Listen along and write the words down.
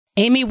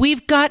Amy,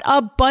 we've got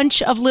a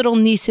bunch of little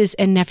nieces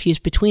and nephews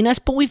between us,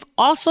 but we've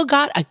also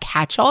got a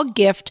catch-all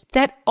gift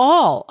that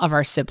all of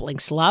our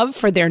siblings love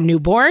for their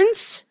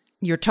newborns.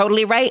 You're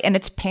totally right, and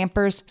it's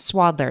Pampers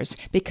Swaddlers,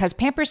 because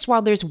Pampers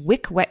Swaddlers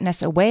wick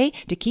wetness away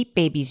to keep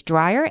babies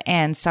drier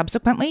and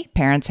subsequently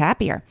parents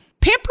happier.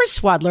 Pampers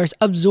Swaddlers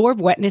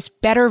absorb wetness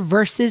better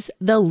versus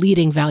the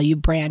leading value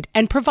brand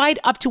and provide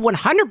up to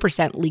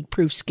 100%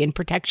 leak-proof skin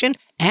protection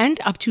and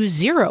up to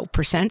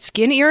 0%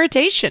 skin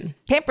irritation.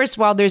 Pampers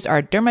Swaddlers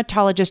are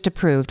dermatologist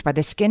approved by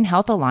the Skin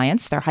Health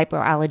Alliance. They're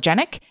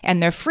hypoallergenic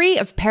and they're free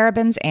of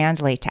parabens and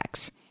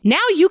latex. Now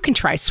you can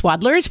try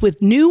Swaddlers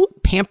with new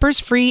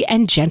Pampers-free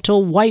and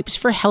gentle wipes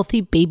for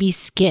healthy baby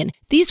skin.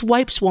 These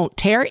wipes won't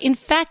tear. In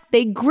fact,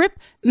 they grip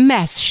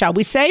mess, shall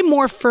we say,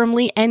 more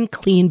firmly and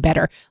clean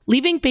better,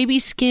 leaving baby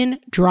skin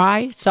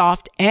dry,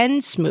 soft,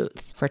 and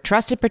smooth. For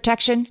trusted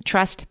protection,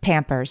 trust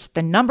Pampers,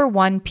 the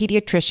 #1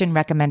 pediatrician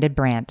recommended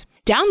brand.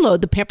 Download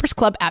the Pampers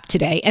Club app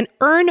today and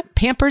earn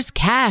Pampers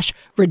Cash.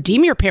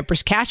 Redeem your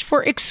Pampers Cash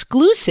for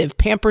exclusive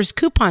Pampers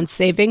coupon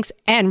savings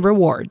and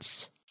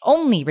rewards.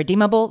 Only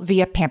redeemable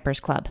via Pampers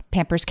Club.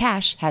 Pampers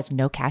Cash has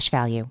no cash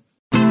value.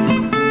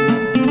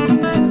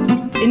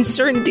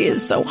 Uncertainty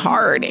is so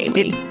hard,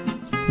 Amy.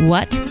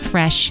 What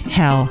fresh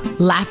hell?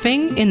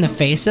 Laughing in the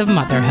face of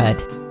motherhood.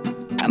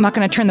 I'm not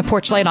going to turn the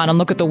porch light on and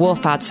look at the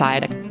wolf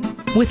outside.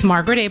 With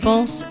Margaret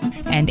Abels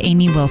and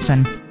Amy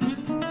Wilson.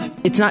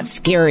 It's not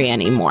scary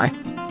anymore.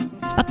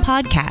 A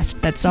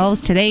podcast that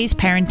solves today's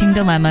parenting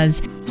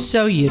dilemmas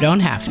so you don't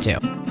have to.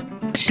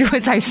 Do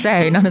as I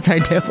say, not as I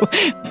do.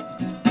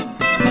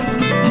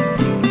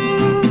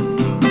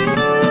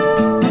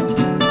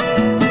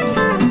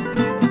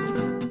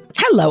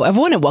 Hello,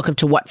 everyone, and welcome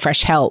to What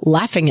Fresh Hell,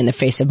 Laughing in the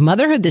Face of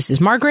Motherhood. This is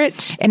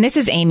Margaret. And this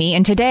is Amy.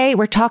 And today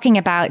we're talking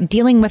about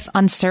dealing with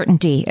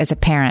uncertainty as a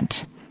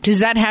parent. Does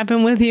that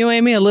happen with you,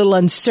 Amy? A little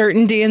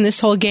uncertainty in this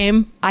whole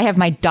game? I have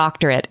my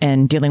doctorate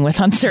in dealing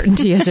with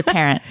uncertainty as a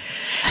parent.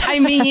 I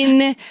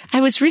mean, I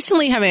was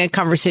recently having a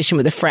conversation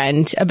with a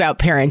friend about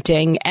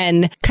parenting,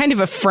 and kind of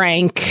a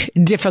frank,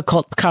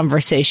 difficult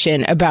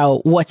conversation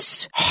about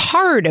what's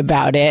hard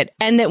about it,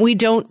 and that we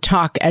don't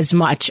talk as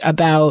much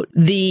about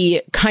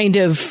the kind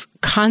of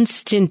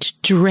constant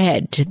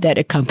dread that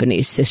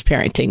accompanies this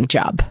parenting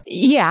job.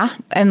 Yeah,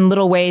 in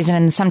little ways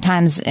and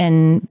sometimes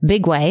in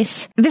big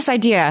ways. This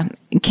idea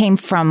came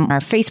from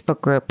our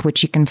Facebook group,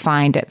 which you can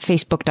find at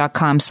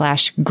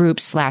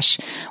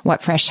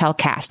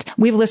facebook.com/groups/whatfreshhellcast.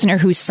 We have a listener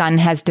whose son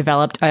has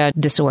developed a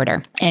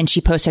disorder, and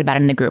she posted about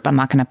it in the group. I'm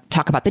not going to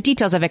talk about the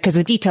details of it because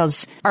the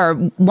details are,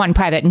 one,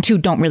 private, and two,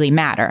 don't really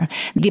matter.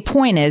 The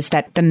point is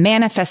that the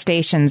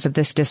manifestations of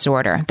this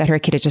disorder that her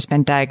kid has just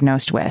been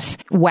diagnosed with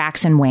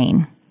wax and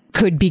wane.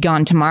 Could be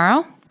gone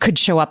tomorrow, could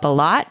show up a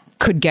lot,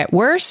 could get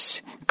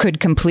worse, could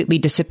completely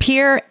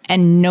disappear,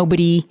 and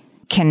nobody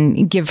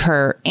can give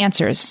her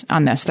answers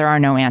on this. There are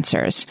no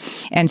answers.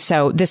 And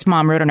so this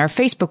mom wrote on our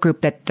Facebook group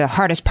that the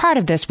hardest part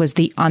of this was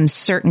the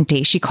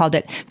uncertainty. She called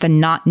it the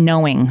not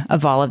knowing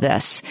of all of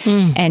this.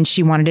 And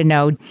she wanted to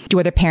know, do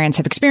other parents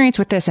have experience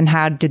with this, and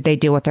how did they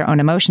deal with their own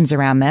emotions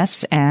around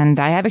this? And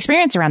I have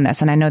experience around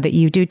this, and I know that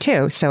you do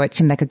too. So it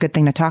seemed like a good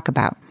thing to talk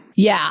about.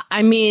 Yeah,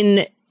 I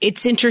mean,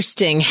 it's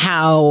interesting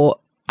how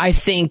I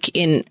think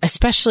in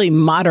especially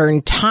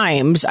modern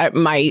times,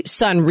 my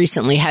son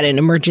recently had an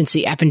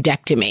emergency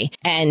appendectomy,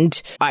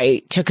 and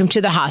I took him to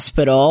the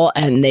hospital,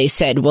 and they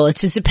said, well,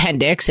 it's his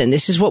appendix, and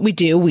this is what we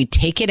do. We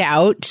take it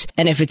out,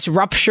 and if it's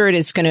ruptured,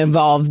 it's going to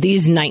involve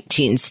these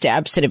 19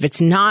 steps. And if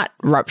it's not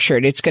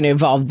ruptured, it's going to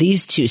involve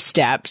these 2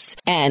 steps.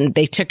 And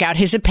they took out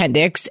his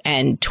appendix,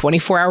 and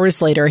 24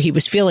 hours later, he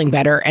was feeling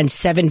better. And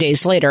 7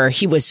 days later,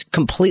 he was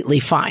completely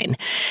fine.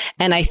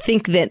 And I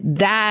think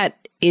that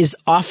is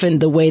often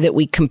the way that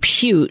we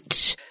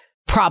compute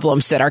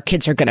problems that our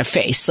kids are going to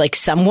face. Like,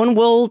 someone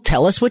will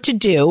tell us what to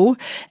do,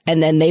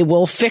 and then they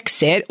will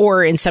fix it.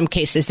 Or in some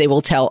cases, they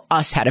will tell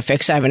us how to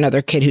fix it. I have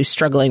another kid who's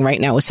struggling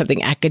right now with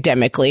something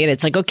academically, and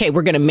it's like, okay,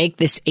 we're going to make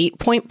this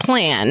 8-point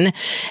plan,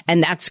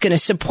 and that's going to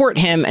support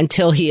him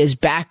until he is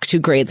back to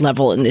grade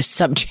level in this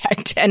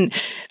subject. And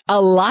a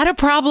lot of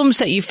problems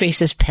that you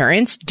face as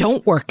parents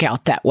don't work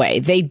out that way.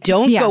 They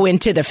don't go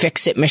into the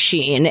fix-it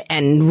machine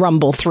and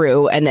rumble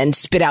through and then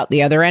spit out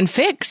the other end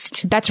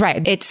fixed. That's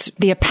right. It's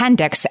the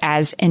appendix,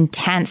 as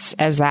intense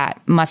as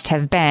that must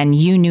have been.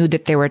 You knew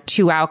that there were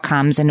 2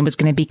 outcomes, and it was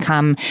going to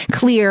become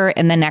clear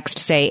in the next,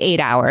 say, 8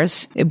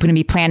 hours. It was going to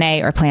be plan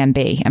A or plan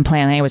B. And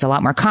plan A was a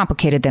lot more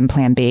complicated than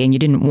plan B, and you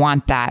didn't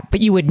want that. But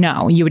you would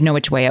know. You would know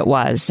which way it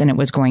was, and it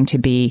was going to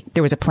be,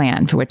 there was a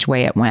plan for which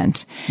way it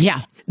went.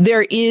 Yeah.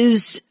 There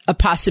is a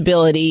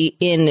possibility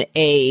in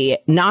a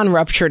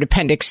non-ruptured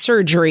appendix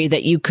surgery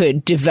that you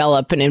could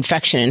develop an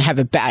infection and have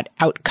a bad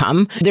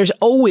outcome. There's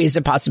always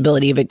a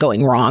possibility of it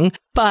going wrong.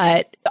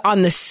 But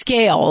on the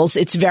scales,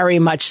 it's very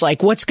much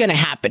like what's going to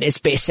happen is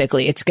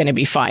basically it's going to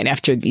be fine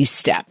after these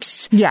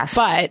steps. Yes.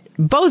 But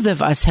both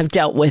of us have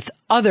dealt with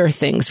other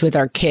things with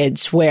our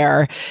kids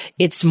where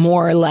it's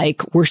more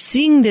like we're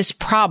seeing this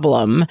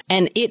problem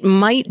and it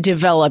might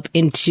develop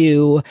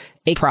into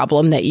a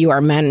problem that you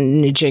are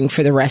managing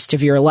for the rest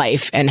of your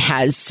life and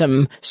has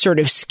some sort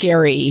of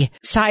scary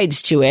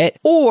sides to it.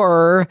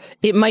 Or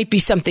it might be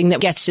something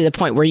that gets to the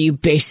point where you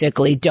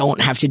basically don't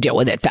have to deal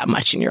with it that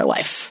much in your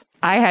life.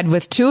 I had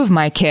with two of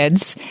my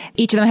kids,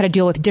 each of them had to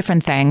deal with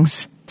different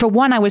things. For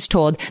one, I was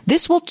told,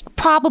 this will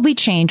probably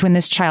change when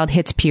this child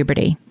hits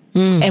puberty.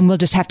 And we'll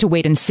just have to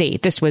wait and see.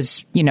 This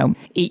was, 8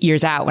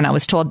 years out when I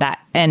was told that.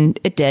 And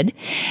it did.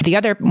 The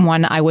other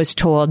one, I was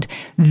told,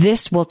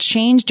 this will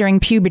change during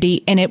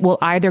puberty and it will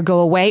either go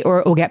away or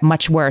it will get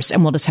much worse.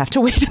 And we'll just have to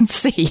wait and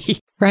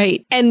see.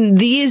 Right. And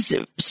these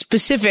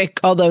specific,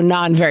 although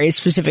non-very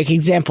specific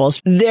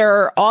examples,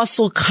 they're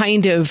also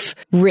kind of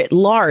writ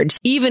large,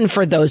 even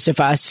for those of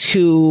us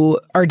who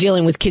are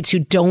dealing with kids who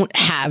don't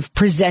have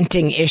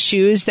presenting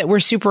issues that we're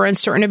super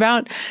uncertain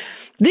about.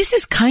 This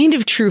is kind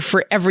of true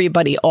for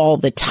everybody all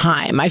the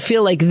time. I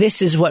feel like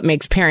this is what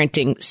makes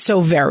parenting so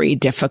very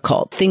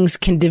difficult. Things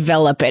can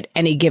develop at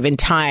any given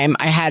time.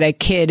 I had a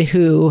kid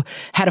who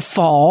had a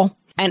fall,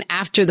 and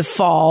after the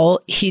fall,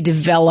 he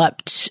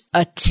developed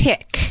a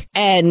tic.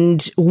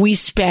 And we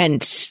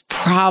spent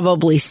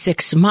probably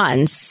 6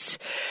 months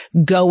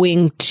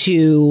going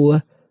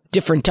to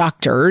different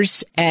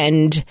doctors.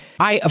 And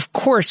I, of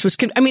course,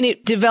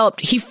 it developed,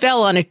 he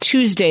fell on a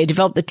Tuesday,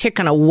 developed the tic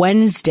on a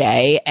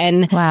Wednesday.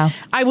 And wow.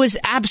 I was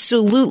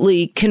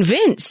absolutely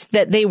convinced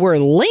that they were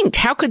linked.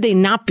 How could they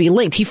not be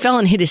linked? He fell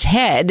and hit his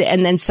head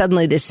and then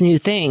suddenly this new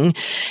thing.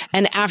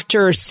 And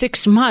after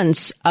 6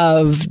 months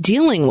of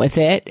dealing with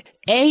it,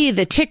 A,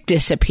 the tic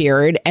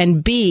disappeared,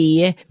 and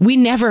B, we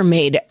never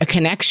made a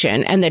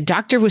connection. And the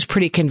doctor was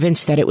pretty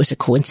convinced that it was a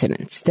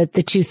coincidence, that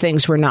the two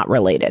things were not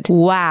related.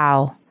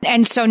 Wow.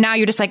 And so now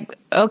you're just like,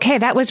 okay,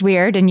 that was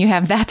weird. And you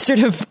have that sort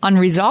of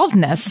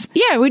unresolvedness.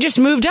 Yeah, we just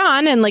moved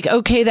on and like,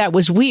 okay, that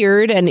was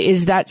weird. And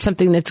is that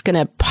something that's going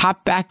to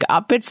pop back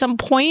up at some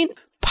point?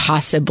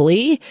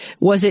 Possibly.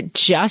 Was it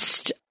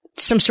just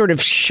some sort of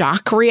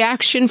shock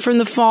reaction from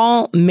the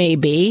fall?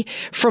 Maybe.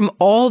 From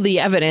all the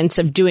evidence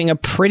of doing a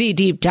pretty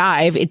deep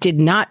dive, it did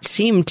not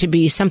seem to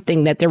be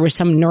something that there was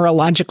some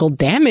neurological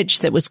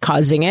damage that was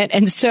causing it.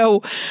 And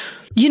so,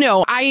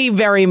 I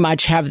very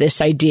much have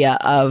this idea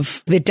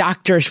of the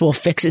doctors will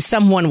fix it.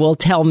 Someone will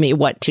tell me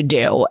what to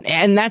do.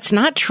 And that's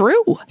not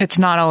true. It's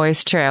not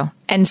always true.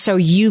 And so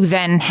you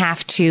then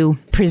have to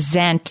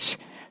present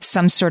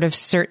some sort of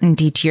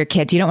certainty to your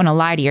kids. You don't want to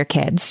lie to your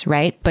kids,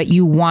 right? But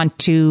you want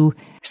to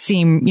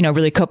seem,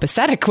 really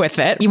copacetic with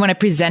it. You want to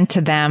present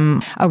to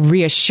them a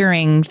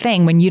reassuring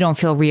thing when you don't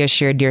feel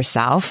reassured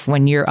yourself,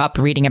 when you're up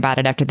reading about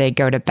it after they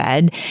go to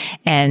bed,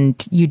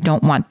 and you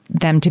don't want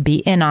them to be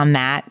in on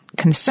that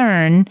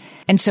concern.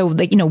 And so,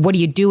 what do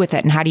you do with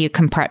it and how do you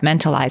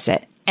compartmentalize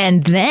it?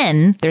 And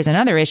then there's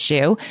another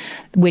issue,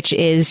 which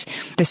is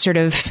the sort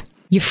of,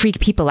 you freak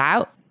people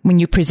out when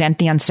you present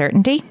the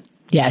uncertainty.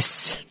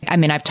 Yes.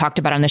 I've talked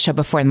about it on the show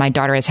before. My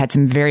daughter has had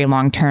some very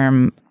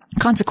long-term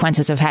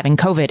consequences of having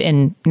COVID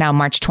in now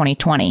March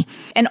 2020.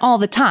 And all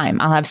the time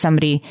I'll have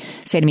somebody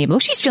say to me, well,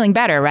 she's feeling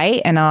better, right?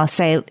 And I'll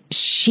say,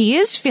 she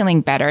is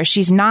feeling better.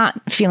 She's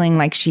not feeling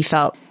like she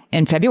felt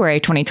in February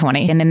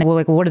 2020. And then we're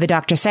like, well, what do the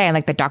doctors say?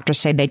 And the doctors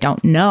say they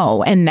don't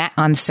know. And that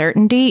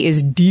uncertainty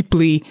is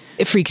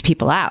it freaks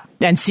people out.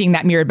 And seeing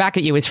that mirrored back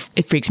at you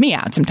it freaks me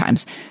out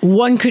sometimes.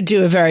 One could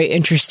do a very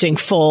interesting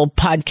full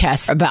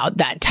podcast about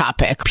that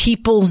topic.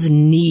 People's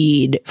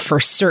need for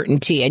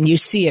certainty, and you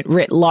see it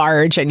writ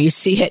large and you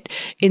see it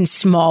in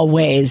small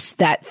ways.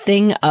 That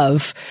thing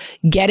of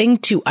getting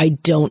to I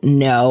don't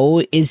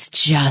know is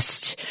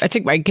just, I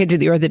took my kid to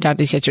the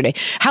orthodontist yesterday.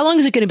 How long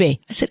is it going to be?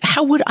 I said,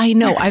 how would I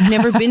know? I've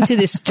never been to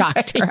this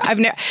doctor.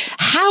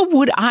 How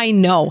would I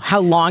know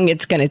how long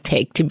it's going to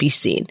take to be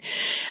seen?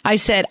 I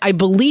said, I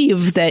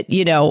believe that,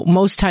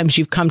 most times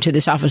you've come to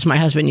this office, my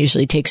husband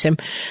usually takes him.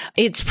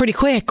 It's pretty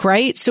quick,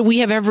 right? So we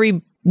have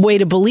every way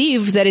to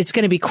believe that it's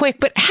going to be quick,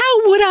 but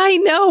how would I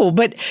know?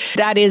 But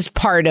that is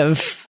part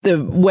of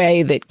the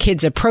way that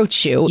kids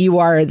approach you. You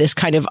are this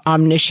kind of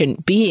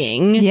omniscient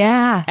being.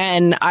 Yeah.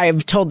 And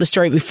I've told the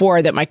story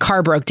before that my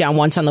car broke down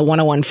once on the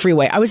 101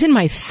 freeway. I was in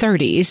my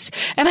 30s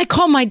and I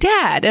called my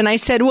dad and I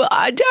said, well,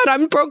 Dad,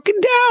 I'm broken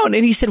down.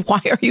 And he said, why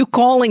are you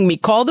calling me?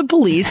 Call the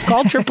police,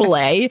 call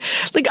AAA.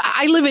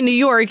 I live in New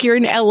York. You're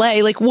in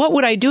LA. What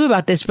would I do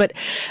about this? But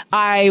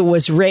I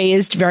was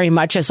raised very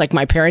much as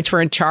my parents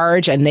were in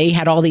charge and they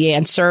had all the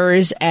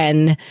answers.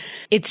 And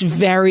it's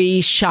very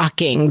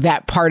shocking,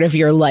 that part of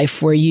your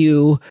life where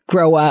you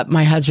grow up,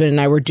 my husband and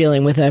I were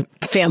dealing with a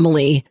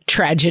family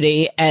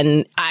tragedy.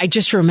 And I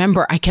just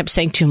remember I kept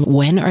saying to him,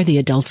 when are the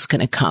adults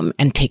going to come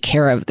and take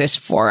care of this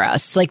for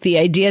us? Like the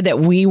idea that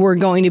we were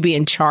going to be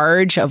in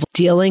charge of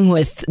dealing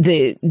with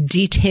the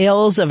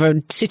details of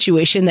a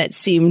situation that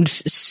seemed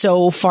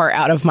so far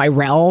out of my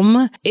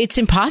realm. It's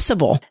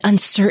impossible.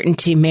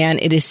 Uncertainty, man,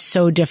 it is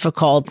so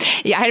difficult.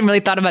 Yeah, I hadn't really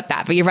thought about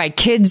that, but you're right.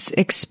 Kids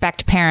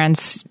expect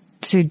parents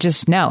to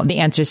just know the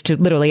answers to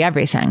literally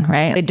everything,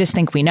 right? They just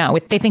think we know.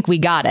 They think we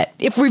got it.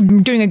 If we're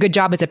doing a good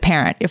job as a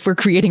parent, if we're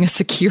creating a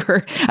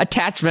secure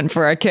attachment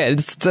for our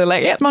kids, so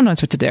like, yeah, mom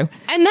knows what to do.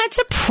 And that's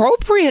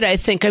appropriate, I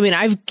think. I mean,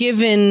 I've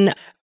given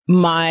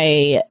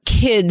my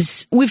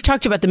kids, we've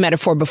talked about the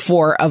metaphor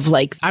before of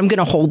like, I'm going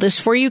to hold this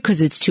for you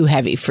because it's too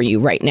heavy for you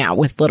right now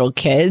with little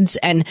kids.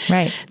 And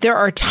there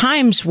are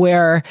times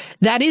where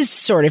that is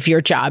sort of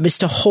your job, is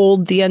to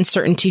hold the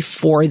uncertainty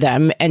for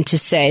them and to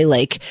say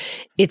like,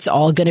 it's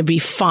all going to be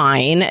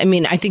fine. I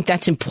mean, I think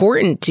that's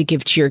important to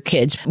give to your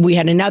kids. We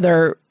had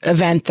another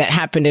event that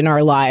happened in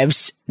our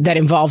lives that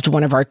involved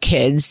one of our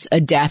kids, a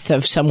death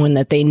of someone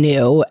that they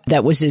knew,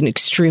 that was an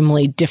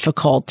extremely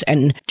difficult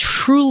and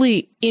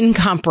truly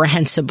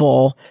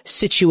incomprehensible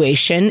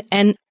situation.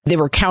 And there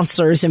were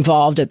counselors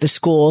involved at the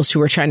schools who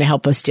were trying to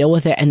help us deal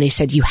with it. And they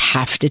said, you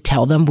have to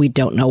tell them we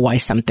don't know why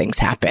some things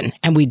happen.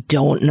 And we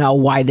don't know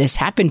why this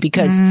happened,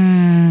 because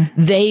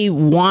they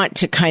want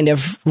to kind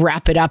of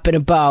wrap it up in a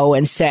bow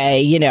and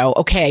say, you know,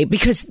 okay,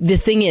 because the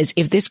thing is,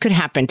 if this could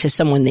happen to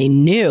someone they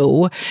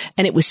knew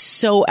and it was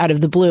so out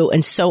of the blue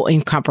and so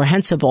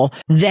incomprehensible,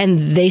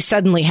 then they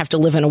suddenly have to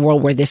live in a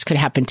world where this could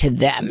happen to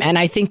them. And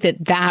I think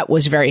that that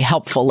was very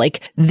helpful.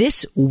 Like,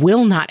 this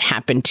will not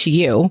happen to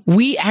you.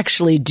 We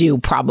actually do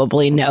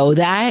probably know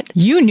that.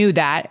 You knew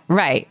that,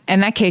 right? In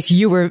that case,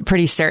 you were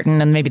pretty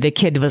certain, and maybe the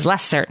kid was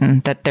less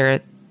certain that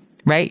they're,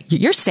 right?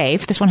 You're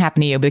safe. This won't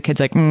happen to you. But the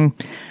kid's like,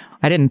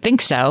 I didn't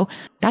think so.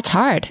 That's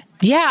hard.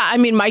 Yeah. I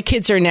mean, my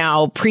kids are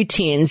now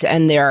preteens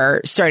and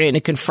they're starting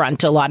to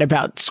confront a lot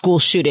about school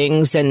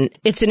shootings. And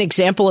it's an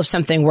example of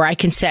something where I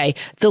can say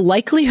the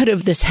likelihood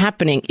of this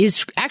happening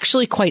is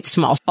actually quite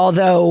small.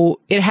 Although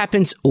it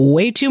happens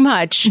way too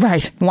much.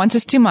 Right. Once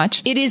is too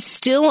much. It is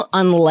still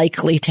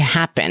unlikely to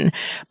happen.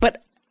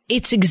 But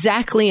it's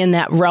exactly in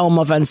that realm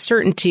of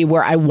uncertainty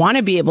where I want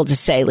to be able to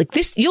say, like,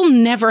 this, you'll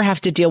never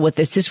have to deal with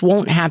this. This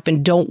won't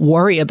happen. Don't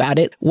worry about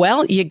it.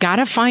 Well, you got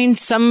to find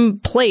some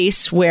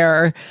place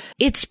where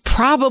it's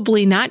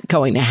probably not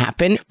going to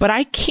happen, but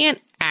I can't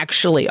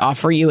actually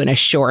offer you an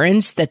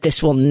assurance that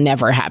this will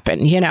never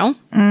happen, you know?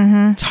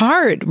 Mm-hmm. It's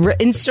hard.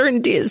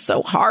 Uncertainty is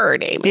so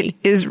hard, Amy. It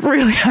is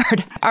really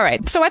hard. All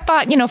right. So I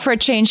thought, for a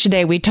change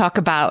today, we'd talk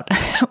about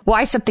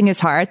why something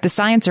is hard, the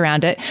science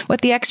around it,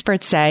 what the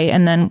experts say,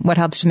 and then what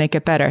helps to make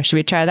it better. Should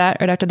we try that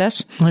right after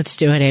this? Let's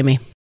do it, Amy.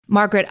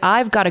 Margaret,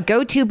 I've got a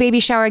go-to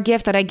baby shower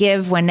gift that I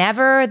give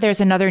whenever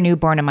there's another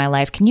newborn in my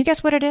life. Can you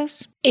guess what it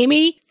is?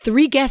 Amy,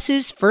 3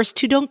 guesses. First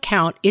 2 don't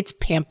count. It's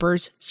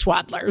Pampers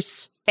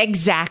Swaddlers.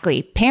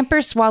 Exactly.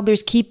 Pampers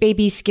Swaddlers keep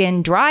baby's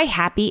skin dry,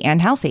 happy, and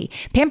healthy.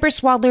 Pampers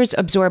Swaddlers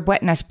absorb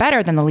wetness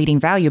better than the leading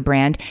value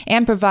brand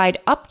and provide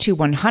up to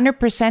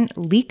 100%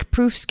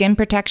 leak-proof skin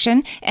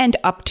protection and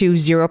up to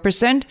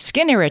 0%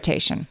 skin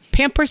irritation.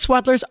 Pampers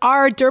Swaddlers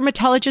are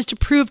dermatologist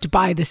approved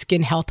by the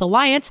Skin Health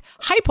Alliance,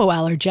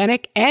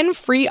 hypoallergenic, and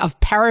free of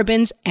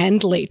parabens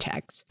and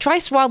latex. Try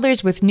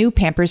Swaddlers with new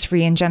Pampers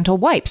Free and Gentle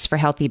wipes for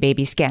healthy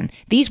baby skin.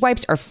 These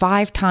wipes are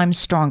 5 times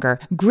stronger,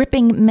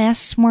 gripping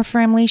mess more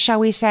firmly, shall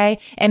we say,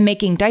 and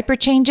making diaper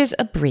changes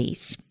a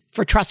breeze.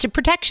 For trusted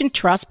protection,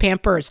 trust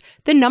Pampers,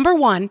 the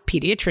 #1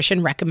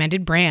 pediatrician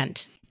recommended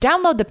brand.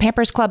 Download the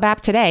Pampers Club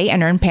app today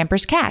and earn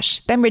Pampers Cash.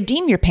 Then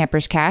redeem your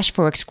Pampers Cash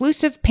for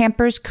exclusive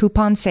Pampers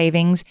coupon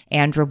savings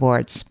and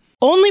rewards.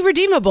 Only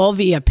redeemable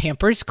via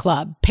Pampers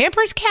Club.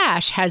 Pampers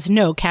Cash has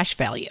no cash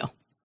value.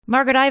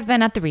 Margaret, I've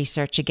been at the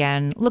research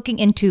again, looking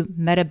into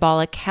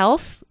metabolic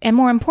health and,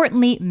 more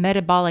importantly,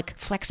 metabolic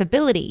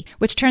flexibility,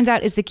 which turns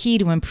out is the key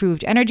to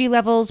improved energy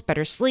levels,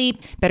 better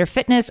sleep, better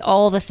fitness,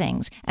 all the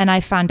things. And I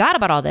found out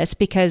about all this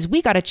because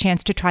we got a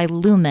chance to try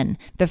Lumen,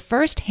 the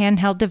first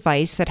handheld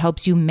device that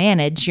helps you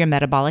manage your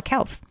metabolic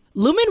health.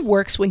 Lumen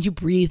works when you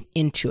breathe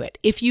into it.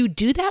 If you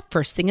do that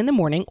first thing in the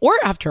morning or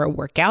after a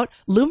workout,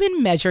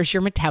 Lumen measures your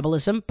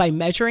metabolism by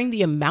measuring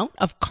the amount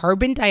of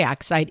carbon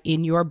dioxide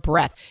in your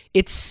breath.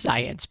 It's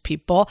science,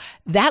 people.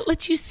 That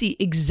lets you see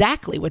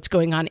exactly what's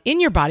going on in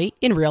your body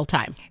in real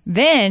time.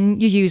 Then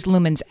you use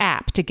Lumen's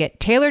app to get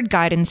tailored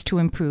guidance to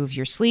improve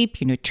your sleep,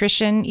 your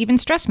nutrition, even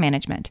stress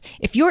management.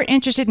 If you're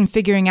interested in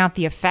figuring out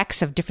the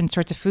effects of different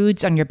sorts of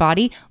foods on your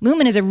body,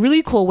 Lumen is a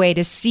really cool way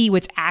to see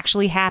what's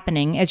actually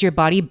happening as your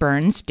body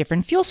burns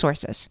different fuel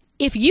sources.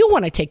 If you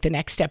want to take the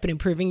next step in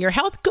improving your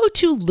health, go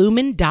to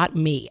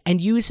lumen.me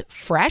and use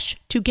FRESH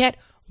to get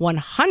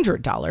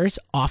 $100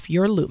 off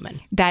your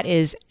Lumen. That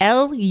is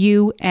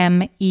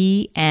LUMEN.ME.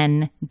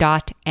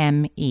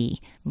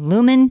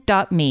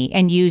 Lumen.me,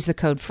 and use the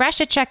code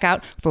FRESH at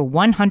checkout for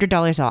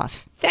 $100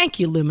 off.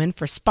 Thank you, Lumen,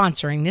 for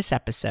sponsoring this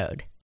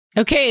episode.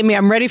 Okay, Amy,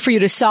 I'm ready for you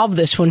to solve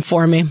this one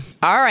for me.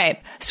 All right.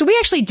 So we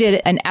actually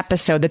did an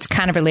episode that's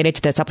kind of related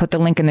to this. I'll put the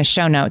link in the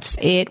show notes.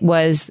 It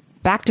was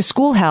Back to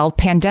School Hell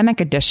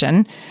Pandemic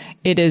Edition.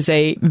 It is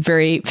a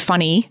very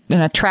funny,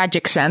 in a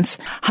tragic sense,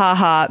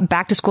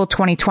 Back to School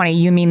 2020.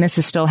 You mean this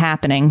is still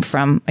happening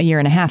from a year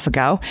and a half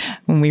ago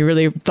when we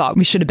really thought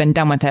we should have been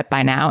done with it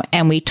by now.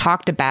 And we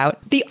talked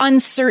about the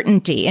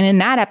uncertainty. And in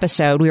that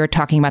episode, we were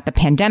talking about the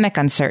pandemic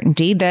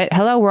uncertainty that,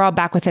 hello, we're all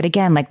back with it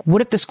again. Like,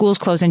 what if the schools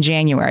close in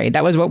January?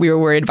 That was what we were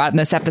worried about in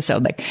this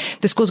episode. Like,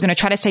 the school's going to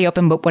try to stay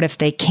open, but what if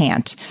they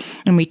can't?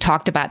 And we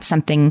talked about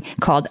something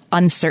called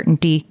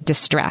uncertainty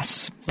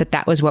distress,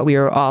 that was what we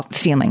were all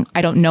feeling.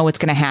 I don't know what's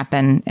going to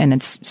happen, and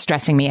it's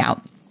stressing me out.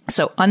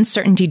 So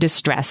uncertainty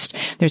distress,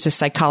 there's a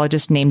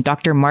psychologist named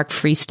Dr. Mark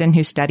Freeston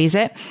who studies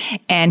it.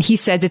 And he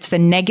says it's the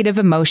negative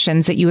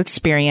emotions that you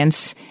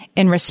experience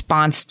in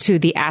response to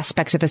the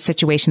aspects of a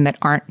situation that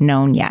aren't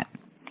known yet.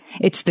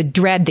 It's the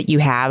dread that you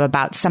have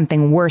about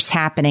something worse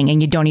happening and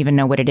you don't even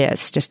know what it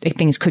is. Just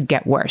things could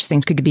get worse.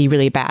 Things could be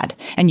really bad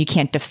and you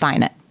can't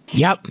define it.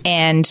 Yep.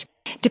 And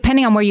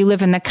depending on where you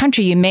live in the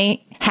country, you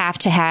may have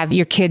to have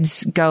your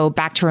kids go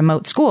back to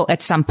remote school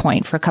at some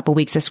point for a couple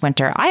weeks this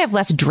winter. I have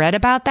less dread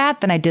about that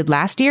than I did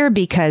last year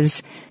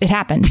because it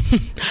happened.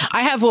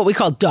 I have what we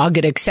call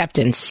dogged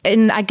acceptance.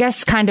 And I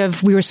guess kind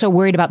of we were so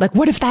worried about like,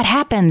 what if that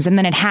happens? And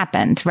then it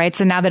happened, right?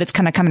 So now that it's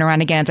kind of coming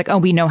around again, it's like, oh,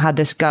 we know how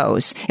this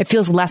goes. It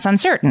feels less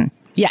uncertain.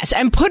 Yes.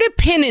 And put a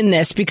pin in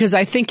this because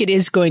I think it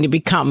is going to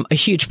become a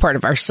huge part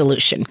of our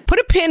solution. Put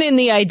a pin in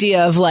the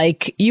idea of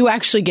like, you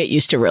actually get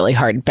used to really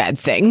hard, bad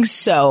things.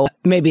 So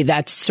maybe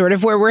that's sort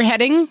of where we're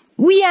heading.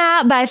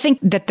 Yeah, but I think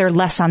that they're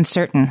less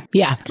uncertain.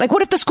 Yeah. Like,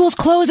 what if the schools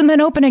close and then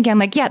open again?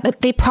 Like, yeah,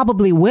 they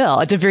probably will.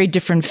 It's a very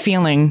different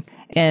feeling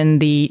in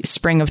the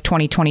spring of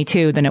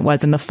 2022 than it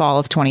was in the fall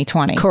of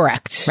 2020.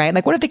 Correct. Right?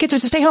 Like, what if the kids are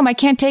to stay home? I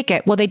can't take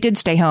it. Well, they did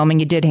stay home and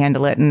you did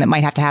handle it and it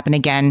might have to happen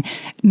again,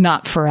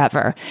 not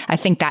forever. I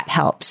think that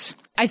helps.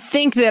 I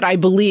think that I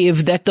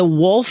believe that the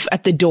wolf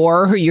at the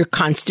door who you're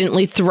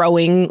constantly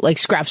throwing like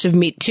scraps of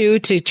meat to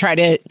try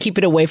to keep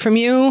it away from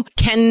you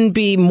can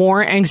be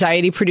more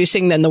anxiety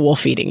producing than the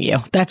wolf eating you.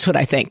 That's what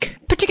I think.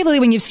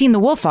 Particularly when you've seen the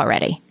wolf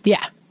already.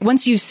 Yeah.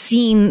 Once you've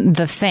seen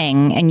the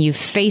thing and you've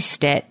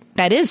faced it,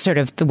 that is sort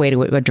of the way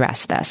to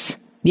address this.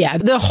 Yeah,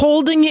 the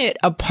holding it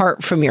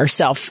apart from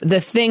yourself,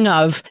 the thing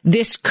of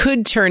this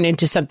could turn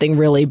into something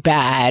really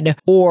bad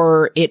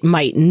or it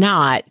might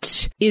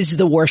not is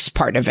the worst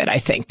part of it, I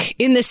think.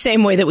 In the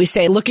same way that we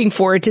say looking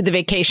forward to the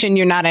vacation,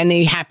 you're not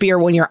any happier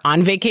when you're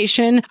on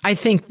vacation. I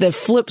think the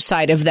flip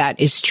side of that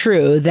is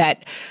true,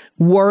 that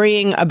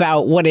worrying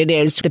about what it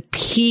is, the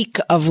peak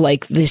of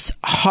like this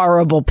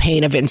horrible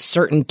pain of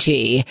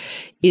uncertainty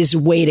is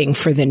waiting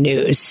for the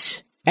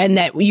news. And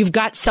that you've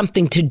got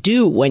something to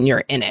do when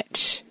you're in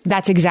it.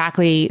 That's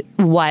exactly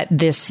what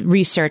this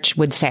research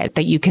would say,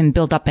 that you can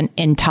build up an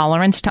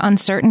intolerance to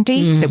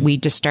uncertainty, that we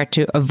just start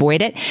to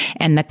avoid it.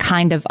 And the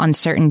kind of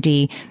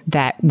uncertainty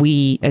that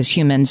we as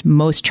humans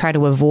most try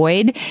to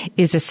avoid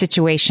is a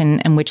situation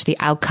in which the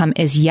outcome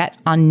is yet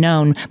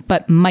unknown,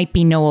 but might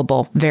be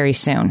knowable very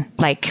soon.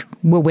 Like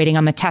we're waiting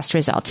on the test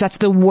results. That's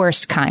the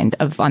worst kind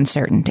of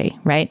uncertainty,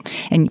 right?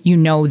 And you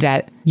know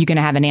that you're going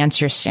to have an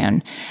answer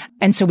soon.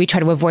 And so we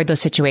try to avoid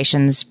those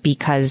situations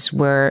because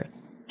we're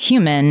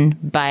human,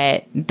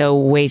 but the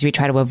ways we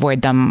try to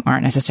avoid them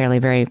aren't necessarily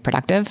very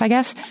productive, I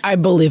guess. I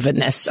believe in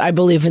this.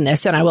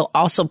 And I will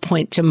also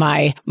point to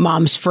my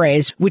mom's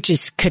phrase, which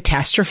is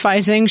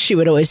catastrophizing. She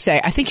would always say,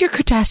 I think you're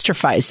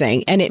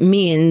catastrophizing. And it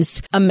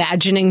means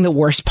imagining the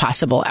worst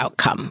possible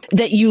outcome,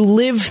 that you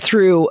live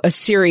through a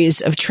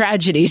series of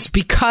tragedies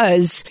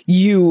because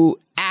you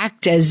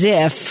act as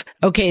if,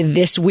 okay,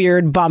 this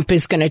weird bump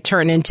is going to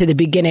turn into the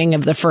beginning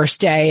of the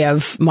first day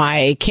of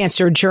my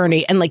cancer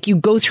journey. And like you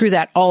go through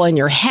that all in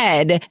your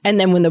head. And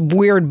then when the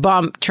weird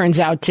bump turns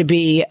out to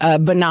be a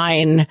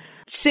benign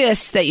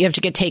cyst that you have to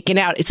get taken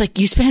out, it's like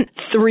you spent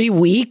 3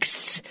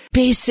 weeks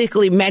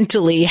basically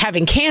mentally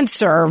having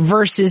cancer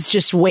versus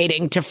just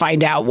waiting to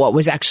find out what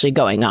was actually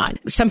going on.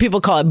 Some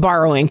people call it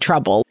borrowing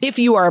trouble. If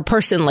you are a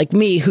person like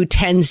me who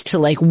tends to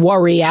like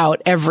worry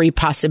out every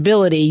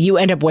possibility, you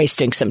end up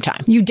wasting some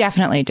time. You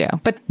definitely do.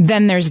 But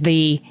then there's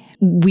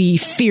we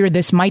fear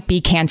this might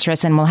be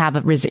cancerous and we'll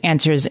have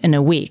answers in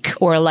a week.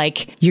 Or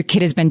like your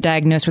kid has been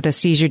diagnosed with a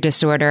seizure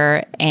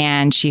disorder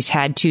and she's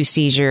had 2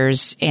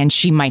 seizures and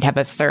she might have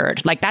a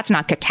third. Like that's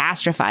not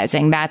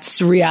catastrophizing.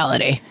 That's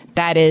reality.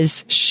 That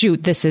is,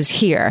 shoot, this is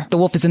here. The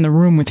wolf is in the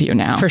room with you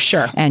now. For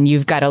sure. And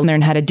you've got to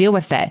learn how to deal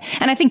with it.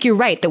 And I think you're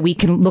right that we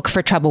can look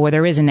for trouble where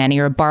there isn't any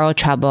or borrow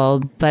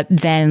trouble. But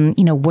then,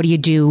 what do you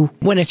do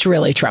when it's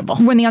really trouble?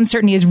 When the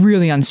uncertainty is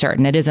really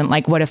uncertain. It isn't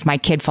like, what if my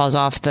kid falls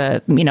off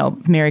the,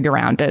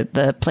 merry-go-round,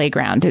 the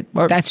playground?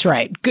 That's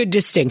right. Good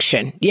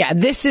distinction. Yeah.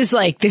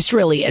 This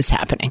really is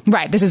happening.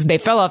 Right. They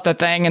fell off the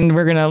thing and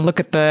we're going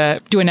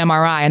to do an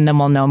MRI and then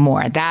we'll know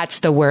more.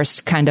 That's the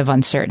worst kind of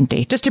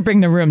uncertainty. Just to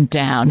bring the room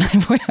down.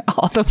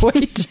 all the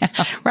way down.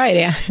 Right.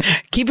 Yeah.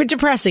 Keep it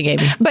depressing,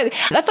 Amy. But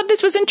I thought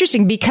this was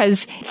interesting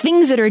because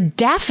things that are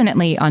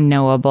definitely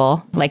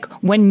unknowable, like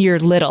when you're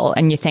little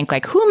and you think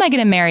like, who am I going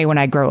to marry when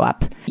I grow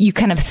up? You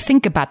kind of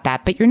think about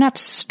that, but you're not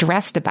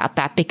stressed about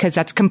that because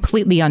that's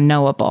completely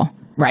unknowable.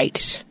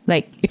 Right.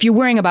 Like, if you're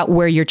worrying about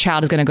where your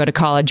child is going to go to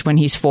college when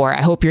he's 4,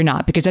 I hope you're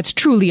not, because that's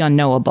truly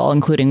unknowable,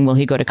 including will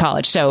he go to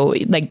college. So,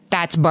 like,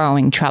 that's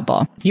borrowing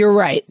trouble. You're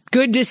right.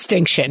 Good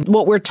distinction.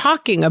 What we're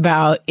talking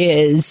about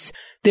is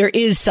there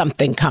is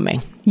something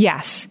coming.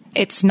 Yes.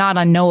 It's not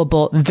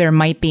unknowable. There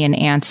might be an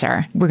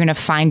answer. We're going to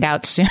find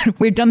out soon.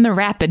 We've done the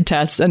rapid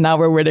test and now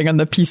we're waiting on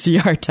the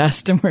PCR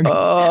test and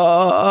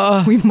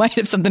we might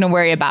have something to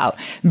worry about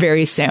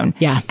very soon.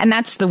 Yeah. And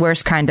that's the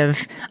worst kind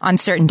of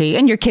uncertainty.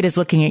 And your kid is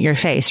looking at your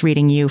face,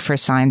 reading you for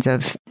signs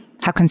of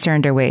how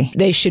concerned are we?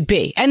 They should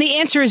be. And the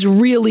answer is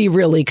really,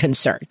 really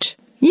concerned.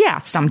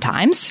 Yeah,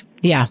 sometimes.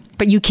 Yeah.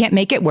 But you can't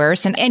make it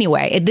worse. And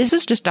anyway, this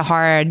is just a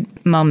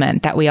hard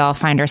moment that we all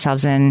find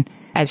ourselves in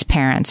as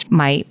parents.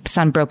 My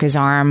son broke his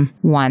arm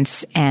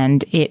once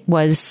and it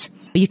was,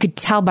 you could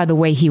tell by the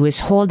way he was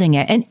holding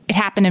it. And it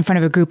happened in front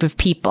of a group of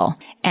people.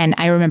 And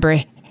I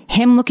remember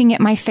him looking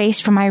at my face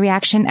for my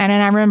reaction. And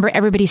then I remember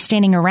everybody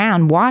standing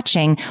around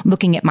watching,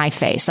 looking at my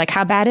face. Like,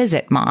 how bad is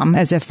it, Mom?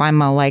 As if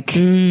I'm a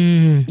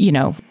you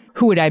know,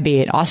 who would I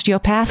be? An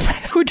osteopath?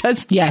 Who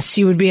does? Yes,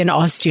 you would be an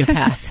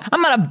osteopath.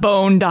 I'm not a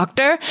bone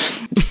doctor.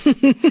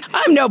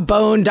 I'm no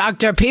bone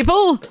doctor,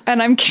 people.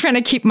 And I'm trying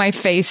to keep my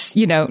face,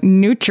 you know,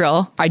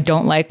 neutral. I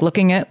don't like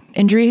looking at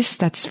injuries.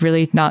 That's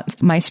really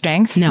not my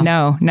strength.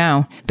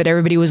 No. But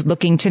everybody was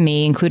looking to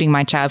me, including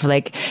my child, for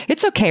like,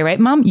 it's okay, right,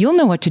 Mom? You'll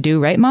know what to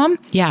do, right, Mom?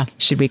 Yeah.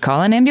 Should we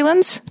call an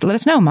ambulance? Let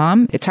us know,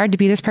 Mom. It's hard to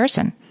be this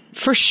person.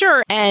 For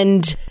sure.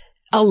 And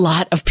a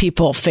lot of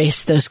people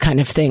face those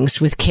kind of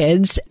things with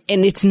kids.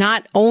 And it's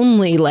not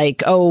only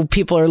like, oh,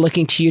 people are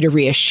looking to you to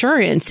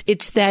reassurance.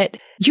 It's that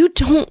you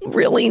don't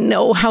really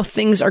know how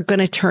things are going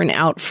to turn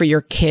out for your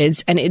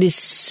kids. And it is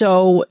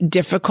so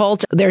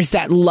difficult. There's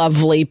that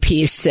lovely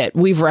piece that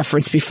we've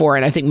referenced before,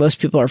 and I think most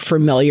people are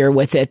familiar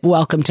with it.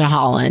 Welcome to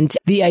Holland.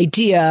 The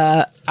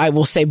idea, I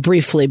will say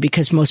briefly,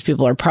 because most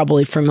people are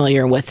probably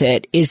familiar with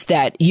it, is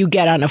that you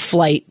get on a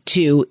flight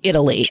to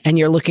Italy and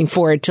you're looking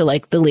forward to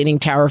like the Leaning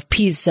Tower of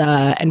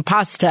Pisa and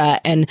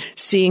pasta and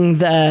seeing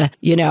the,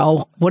 you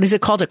know, what is it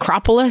called?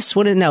 Acropolis?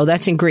 No,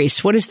 that's in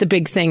Greece. What is the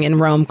big thing in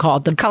Rome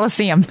called? The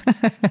Colosseum.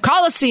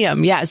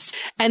 Colosseum, yes.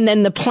 And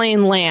then the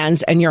plane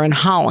lands and you're in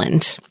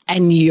Holland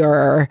and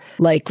you're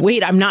like,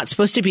 wait, I'm not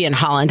supposed to be in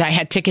Holland. I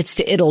had tickets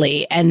to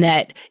Italy. And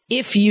that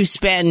if you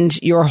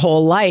spend your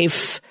whole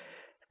life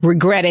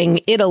regretting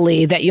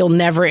Italy, that you'll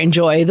never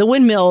enjoy the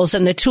windmills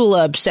and the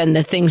tulips and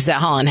the things that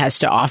Holland has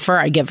to offer.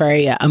 I get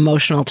very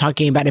emotional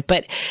talking about it,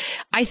 but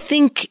I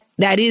think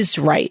that is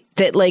right.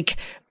 That like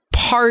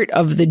part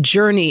of the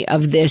journey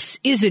of this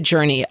is a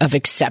journey of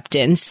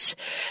acceptance,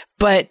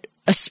 but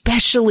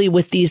especially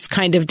with these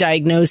kind of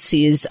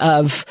diagnoses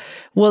of,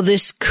 well,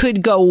 this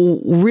could go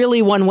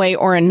really one way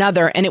or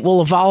another and it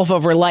will evolve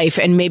over life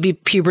and maybe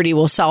puberty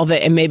will solve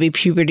it and maybe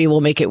puberty will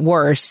make it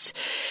worse.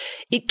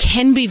 It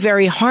can be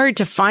very hard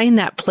to find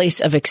that place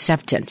of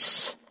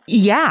acceptance.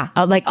 Yeah.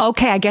 Like,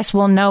 okay, I guess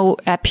we'll know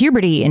at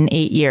puberty in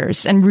 8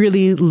 years and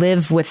really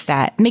live with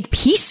that, make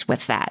peace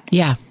with that.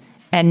 Yeah.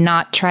 And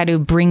not try to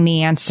bring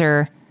the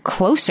answer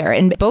closer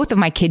in both of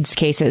my kids'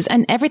 cases.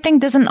 And everything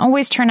doesn't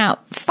always turn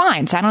out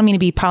fine. So I don't mean to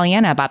be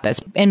Pollyanna about this.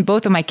 In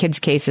both of my kids'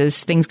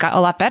 cases, things got a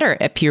lot better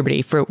at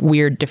puberty for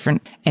weird,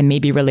 different, and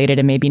maybe related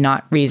and maybe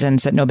not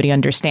reasons that nobody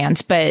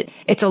understands. But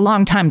it's a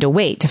long time to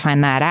wait to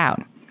find that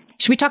out.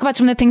 Should we talk about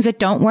some of the things that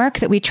don't work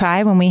that we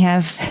try when we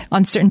have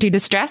uncertainty,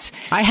 distress?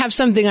 I have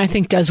something I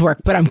think does work,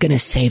 but I'm going to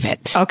save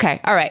it. Okay.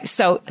 All right.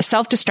 So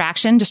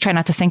self-distraction, just try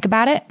not to think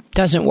about it.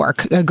 Doesn't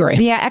work. Agree.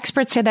 Yeah.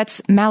 Experts say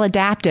that's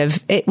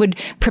maladaptive. It would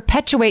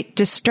perpetuate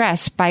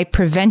distress by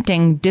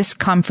preventing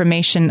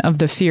disconfirmation of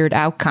the feared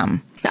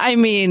outcome. I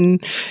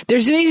mean,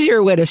 there's an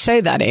easier way to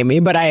say that,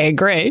 Amy, but I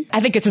agree. I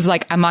think it's just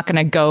like, I'm not going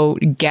to go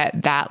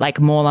get that like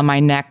mole on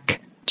my neck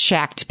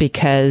checked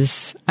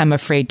because I'm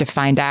afraid to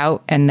find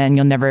out, and then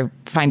you'll never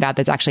find out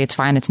that it's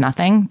fine, it's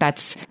nothing.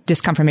 That's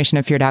disconfirmation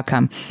of feared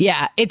outcome.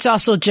 Yeah. It's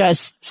also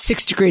just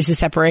 6 Degrees of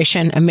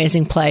Separation.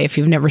 Amazing play. If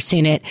you've never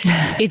seen it,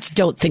 it's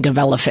don't think of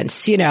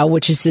elephants, you know,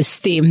 which is this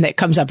theme that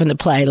comes up in the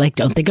play. Like,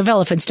 don't think of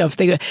elephants. Don't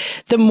think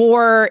of, the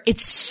more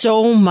it's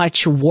so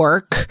much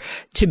work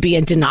to be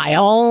in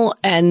denial.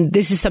 And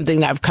this is something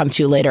that I've come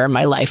to later in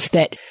my life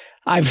that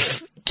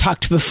I've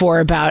talked before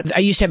about. I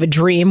used to have a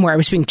dream where I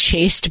was being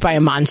chased by a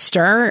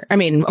monster.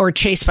 Or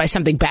chased by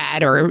something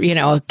bad or, you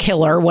know, a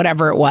killer,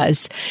 whatever it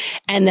was.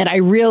 And that I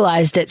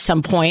realized at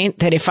some point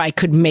that if I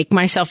could make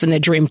myself in the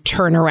dream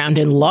turn around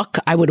and look,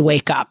 I would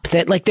wake up.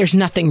 That like there's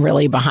nothing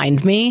really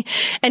behind me.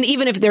 And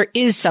even if there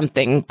is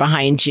something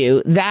behind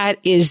you, that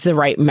is the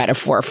right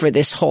metaphor for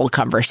this whole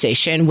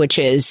conversation, which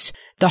is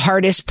the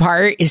hardest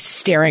part is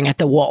staring at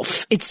the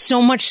wolf. It's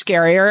so much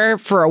scarier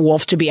for a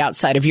wolf to be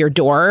outside of your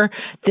door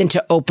than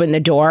to open the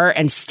door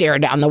and stare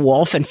down the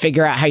wolf and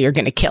figure out how you're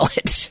going to kill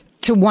it.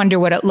 To wonder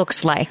what it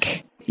looks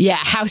like. Yeah.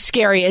 How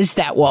scary is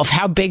that wolf?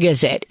 How big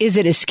is it? Is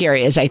it as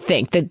scary as I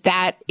think?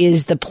 That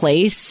is the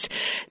place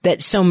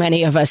that so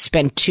many of us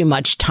spend too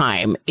much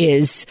time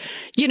is,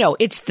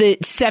 it's the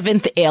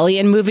 7th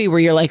Alien movie where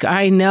you're like,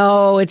 I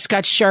know it's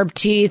got sharp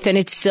teeth and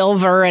it's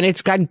silver and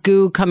it's got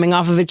goo coming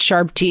off of its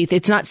sharp teeth.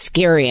 It's not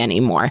scary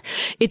anymore.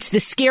 It's the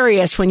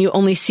scariest when you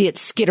only see it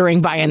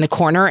skittering by in the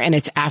corner and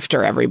it's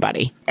after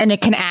everybody. And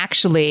it can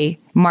actually,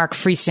 Mark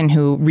Friesen,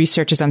 who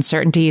researches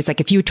uncertainties, like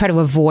if you try to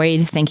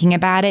avoid thinking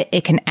about it,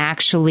 it can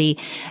actually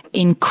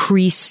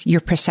increase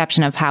your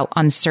perception of how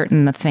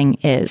uncertain the thing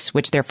is,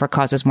 which therefore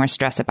causes more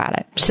stress about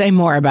it. Say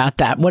more about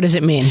that. What does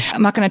it mean?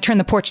 I'm not going to turn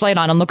the porch light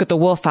on and look at the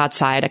wolf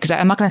outside because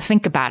I'm not going to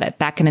think about it.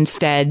 That can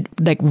instead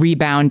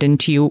rebound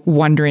into you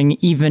wondering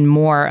even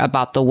more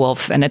about the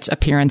wolf and its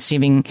appearance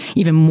seeming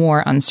even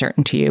more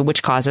uncertain to you,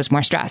 which causes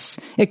more stress.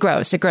 It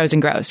grows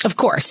and grows. Of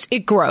course,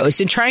 it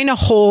grows. And trying to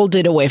hold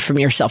it away from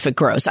yourself, it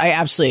grows. I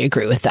absolutely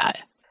agree with that.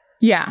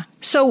 Yeah.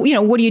 So,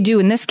 what do you do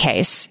in this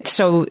case?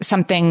 So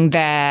something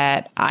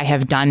that I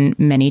have done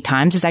many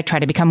times is I try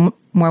to become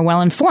more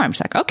well-informed.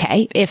 It's like,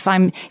 okay, if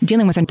I'm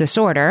dealing with a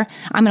disorder,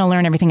 I'm going to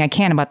learn everything I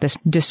can about this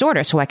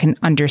disorder so I can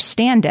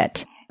understand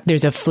it.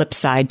 There's a flip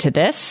side to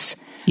this.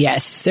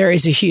 Yes, there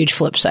is a huge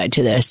flip side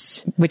to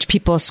this. Which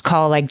people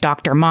call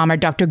Dr. Mom or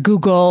Dr.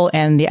 Google,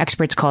 and the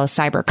experts call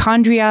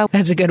cyberchondria.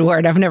 That's a good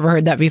word. I've never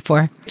heard that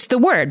before. It's the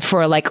word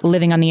for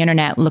living on the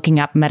internet, looking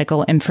up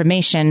medical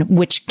information,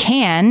 which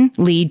can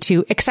lead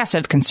to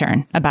excessive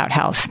concern about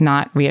health,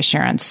 not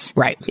reassurance.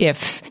 Right.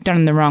 If done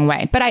in the wrong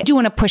way. But I do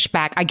want to push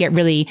back. I get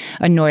really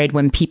annoyed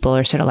when people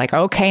are sort of like,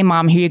 okay,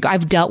 Mom, here you go.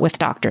 I've dealt with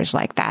doctors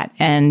like that.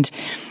 And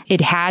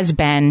it has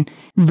been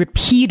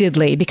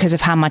repeatedly because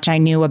of how much I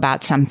knew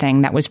about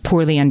something that was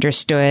poorly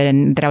understood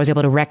and that I was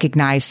able to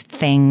recognize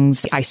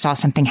things. I saw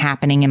something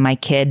happening in my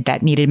kid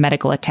that needed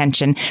medical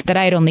attention that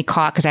I had only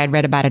caught because I had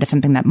read about it as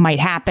something that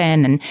might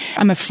happen. And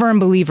I'm a firm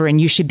believer in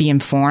you should be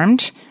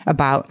informed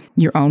about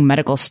your own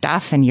medical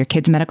stuff and your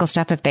kids' medical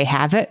stuff if they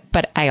have it.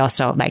 But I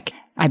also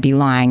I'd be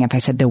lying if I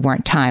said there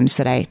weren't times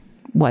that I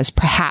was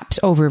perhaps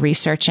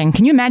over-researching.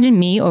 Can you imagine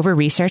me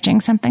over-researching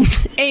something?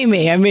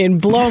 Amy,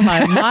 blow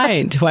my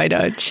mind. Why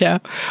don't you?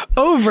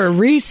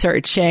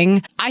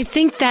 Over-researching. I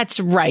think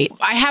that's right.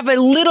 I have a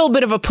little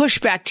bit of a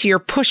pushback to your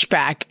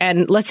pushback,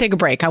 and let's take a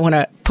break. I want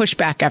to push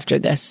back after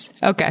this.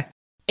 Okay.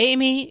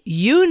 Amy,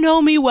 you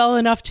know me well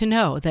enough to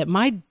know that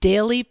my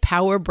daily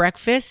power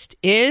breakfast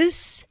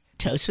is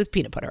toast with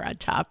peanut butter on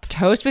top.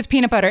 Toast with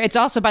peanut butter. It's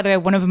also, by the way,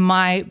 one of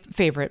my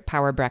favorite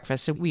power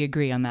breakfasts. So we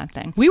agree on that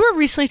thing. We were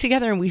recently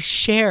together and we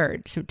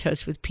shared some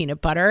toast with peanut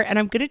butter. And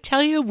I'm going to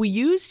tell you, we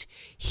used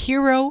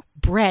Hero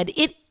bread.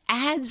 It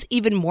adds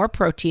even more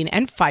protein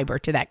and fiber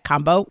to that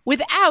combo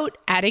without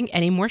adding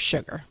any more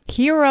sugar.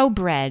 Hero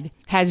bread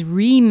has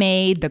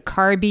remade the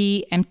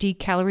carby, empty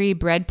calorie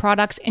bread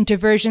products into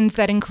versions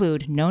that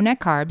include no net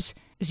carbs,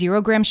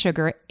 0 gram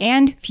sugar,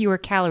 and fewer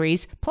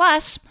calories,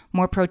 plus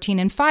more protein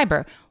and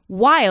fiber,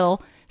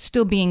 while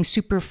still being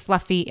super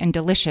fluffy and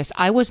delicious.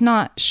 I was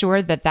not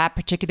sure that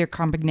particular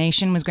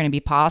combination was going to be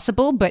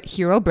possible, but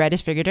Hero Bread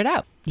has figured it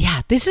out.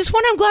 Yeah, this is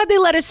one I'm glad they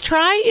let us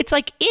try. It's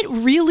it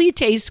really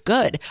tastes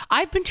good.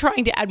 I've been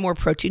trying to add more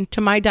protein to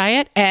my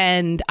diet,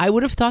 and I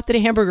would have thought that a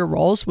hamburger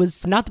rolls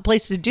was not the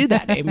place to do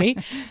that, Amy.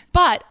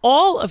 But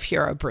all of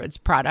Hero Bread's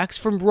products,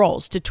 from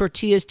rolls to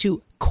tortillas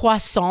to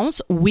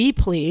croissants, we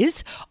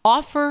please,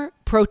 offer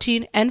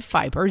protein and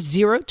fiber,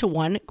 0 to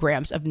 1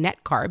 grams of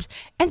net carbs,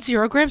 and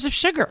 0 grams of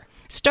sugar.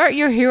 Start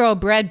your Hero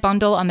Bread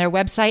bundle on their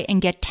website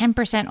and get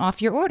 10%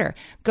 off your order.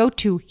 Go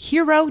to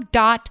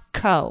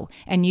hero.co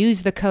and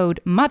use the code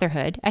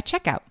motherhood at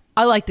checkout.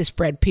 I like this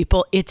bread,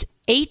 people. It's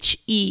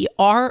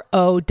HERO.co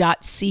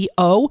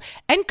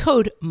and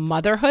code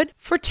motherhood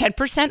for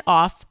 10%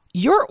 off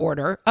your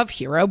order of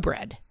Hero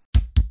Bread.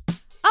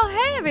 Oh,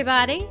 hey,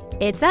 everybody.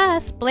 It's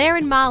us, Blair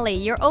and Molly,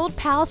 your old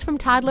pals from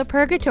Toddler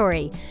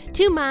Purgatory.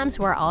 2 moms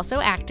who are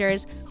also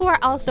actors, who are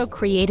also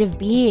creative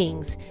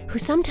beings, who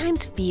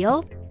sometimes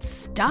feel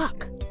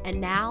stuck. And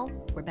now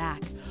we're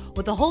back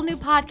with a whole new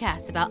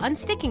podcast about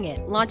unsticking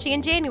it, launching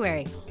in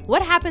January.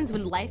 What happens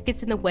when life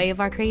gets in the way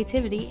of our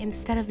creativity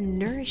instead of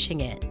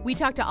nourishing it? We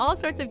talk to all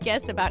sorts of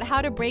guests about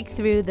how to break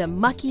through the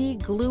mucky,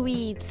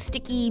 gluey,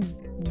 sticky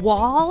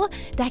wall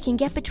that can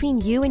get between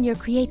you and your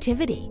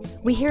creativity.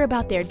 We hear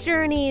about their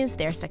journeys,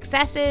 their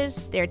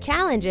successes, their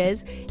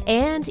challenges,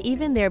 and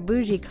even their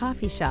bougie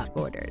coffee shop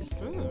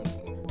orders.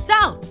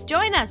 So,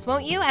 join us,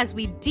 won't you, as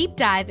we deep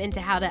dive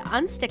into how to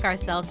unstick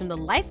ourselves from the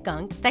life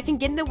gunk that can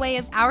get in the way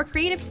of our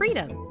creative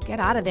freedom. Get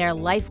out of there,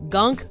 life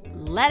gunk.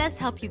 Let us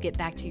help you get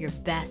back to your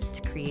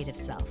best creative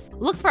self.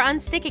 Look for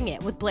Unsticking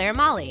It with Blair and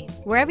Molly.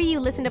 Wherever you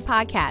listen to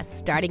podcasts,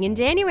 starting in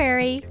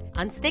January.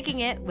 Unsticking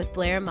It with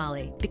Blair and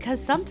Molly.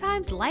 Because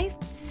sometimes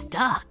life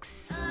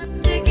sucks.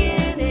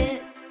 Unsticking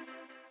it.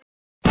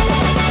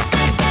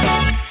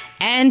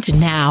 And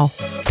now,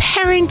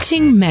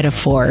 parenting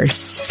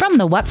metaphors from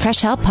the What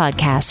Fresh Hell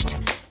podcast.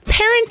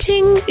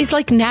 Parenting is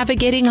like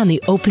navigating on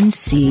the open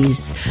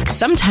seas.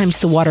 Sometimes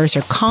the waters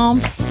are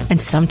calm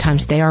and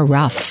sometimes they are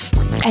rough.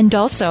 And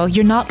also,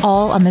 you're not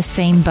all on the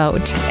same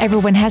boat.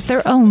 Everyone has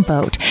their own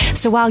boat.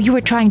 So while you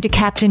are trying to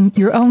captain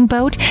your own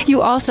boat,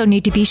 you also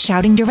need to be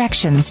shouting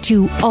directions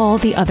to all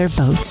the other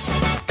boats.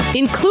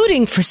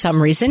 Including, for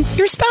some reason,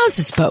 your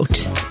spouse's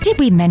boat. Did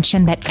we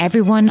mention that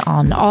everyone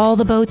on all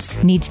the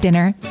boats needs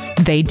dinner?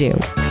 They do.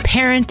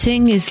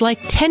 Parenting is like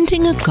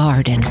tending a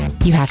garden.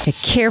 You have to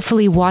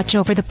carefully watch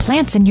over the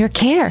plants in your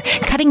care,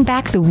 cutting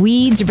back the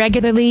weeds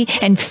regularly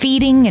and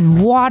feeding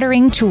and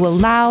watering to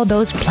allow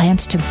those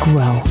plants to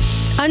grow.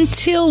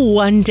 Until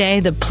one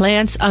day the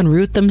plants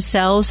unroot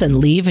themselves and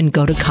leave and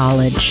go to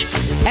college.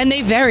 And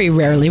they very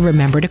rarely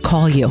remember to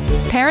call you.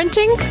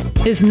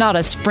 Parenting is not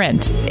a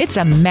sprint. It's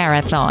a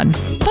marathon.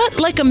 But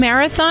like a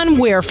marathon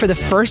where for the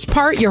first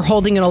part you're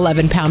holding an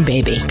 11-pound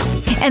baby.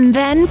 And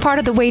then part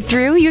of the way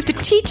through, you have to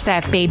teach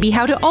that baby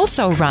how to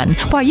also run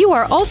while you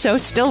are also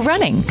still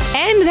running.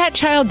 And that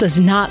child does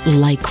not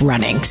like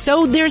running.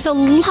 So there's a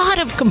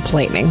lot of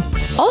complaining.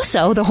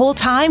 Also, the whole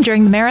time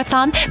during the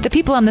marathon, the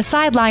people on the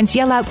sidelines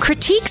yell out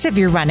critiques of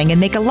your running and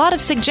make a lot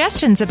of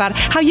suggestions about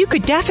how you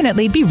could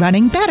definitely be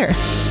running better.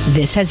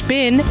 This has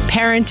been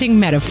Parenting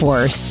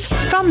Metaphors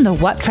from the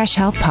What Fresh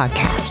Health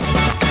podcast.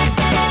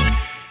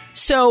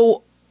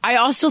 So I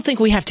also think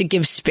we have to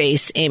give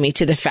space, Amy,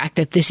 to the fact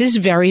that this is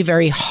very,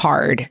 very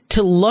hard.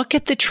 To look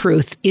at the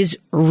truth is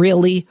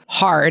really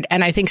hard.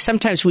 And I think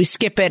sometimes we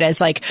skip it as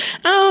like,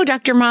 oh,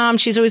 Dr. Mom,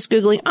 she's always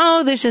Googling,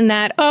 oh, this and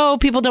that. Oh,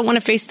 people don't want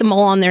to face the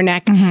mole on their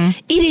neck. Mm-hmm.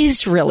 It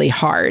is really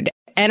hard.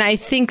 And I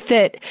think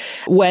that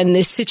when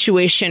this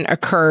situation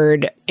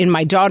occurred in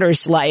my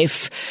daughter's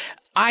life,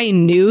 I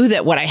knew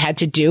that what I had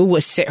to do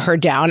was sit her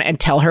down and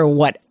tell her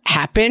what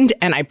happened.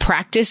 And I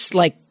practiced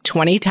like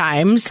 20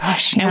 times.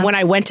 Gosh, yeah. And when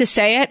I went to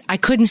say it, I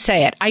couldn't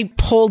say it. I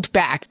pulled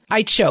back.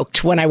 I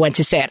choked when I went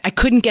to say it. I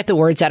couldn't get the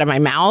words out of my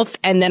mouth.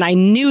 And then I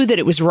knew that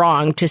it was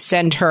wrong to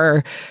send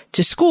her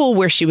to school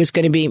where she was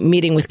going to be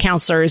meeting with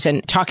counselors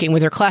and talking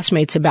with her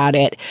classmates about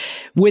it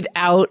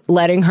without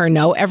letting her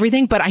know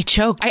everything. But I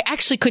choked. I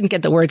actually couldn't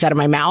get the words out of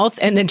my mouth.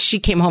 And then she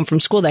came home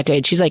from school that day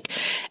and she's like,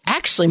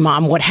 actually,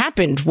 Mom, what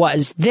happened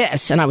was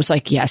this. And I was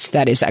like, yes,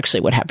 that is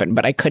actually what happened.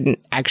 But I couldn't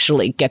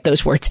actually get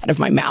those words out of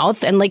my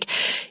mouth. And like,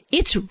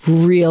 it's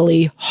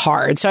really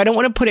hard. So I don't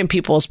want to put in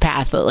people's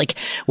path that like,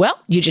 well,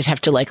 you just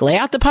have to like lay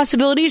out the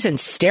possibilities and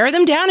stare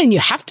them down and you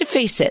have to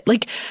face it.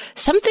 Like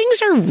some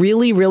things are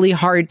really, really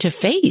hard to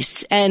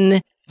face.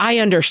 And I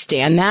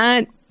understand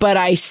that, but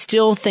I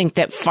still think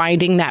that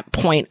finding that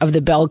point of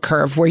the bell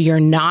curve where you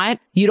don't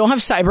have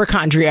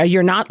cyberchondria,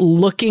 you're not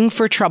looking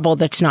for trouble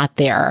that's not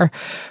there.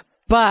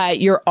 But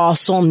you're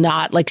also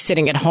not like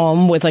sitting at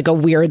home with like a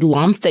weird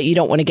lump that you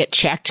don't want to get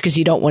checked because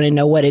you don't want to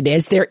know what it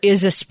is. There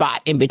is a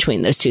spot in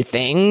between those two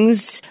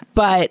things,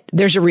 but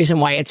there's a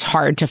reason why it's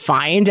hard to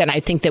find. And I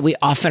think that we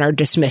often are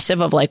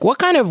dismissive of like, what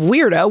kind of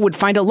weirdo would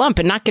find a lump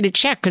and not get it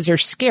checked because they're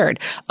scared?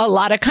 A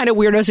lot of kind of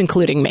weirdos,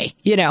 including me,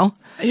 you know?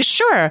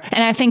 Sure.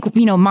 And I think,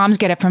 moms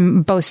get it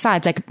from both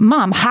sides. Like,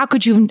 Mom, how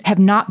could you have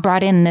not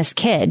brought in this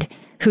kid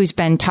who's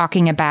been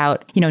talking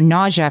about,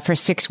 nausea for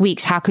 6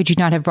 weeks? How could you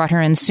not have brought her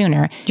in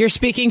sooner? You're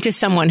speaking to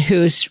someone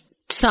whose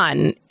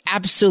son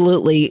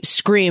absolutely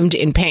screamed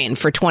in pain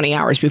for 20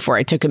 hours before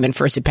I took him in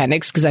for his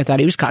appendix because I thought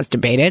he was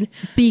constipated.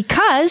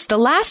 Because the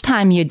last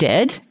time you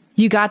did,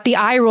 you got the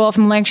eye roll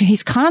from the lecture.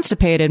 He's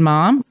constipated,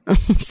 Mom.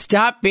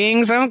 Stop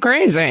being so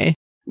crazy.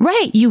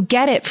 Right. You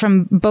get it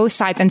from both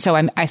sides. And so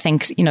I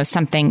think,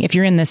 something, if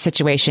you're in this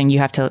situation, you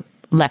have to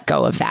let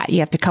go of that. You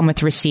have to come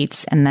with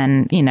receipts and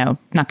then,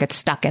 not get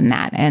stuck in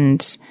that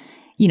and,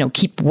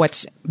 keep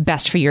what's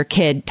best for your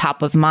kid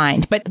top of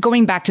mind. But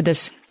going back to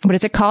this, what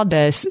is it called?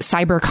 The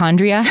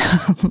cyberchondria,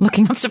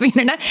 looking up stuff on the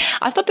internet.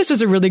 I thought this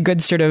was a really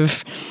good sort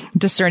of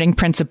discerning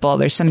principle.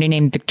 There's somebody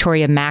named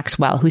Victoria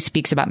Maxwell who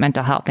speaks about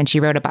mental health. And she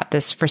wrote about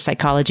this for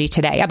Psychology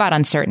Today about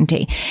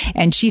uncertainty.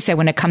 And she said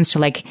when it comes to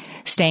like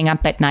staying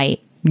up at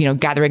night,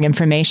 gathering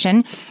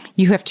information,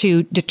 you have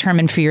to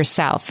determine for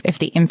yourself if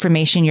the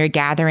information you're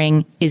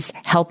gathering is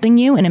helping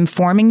you and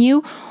informing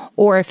you,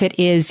 or if it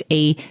is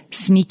a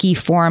sneaky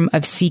form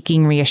of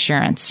seeking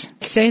reassurance.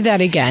 Say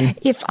that again.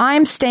 If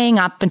I'm staying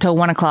up until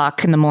 1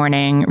 o'clock in the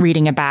morning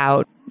reading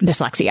about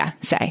dyslexia,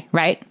 say,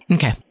 right?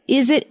 Okay.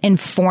 Is it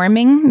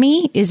informing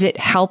me? Is it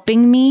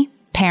helping me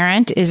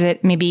parent? Is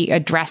it maybe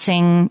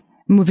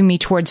moving me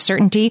towards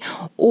certainty?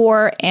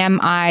 Or am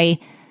I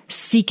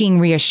seeking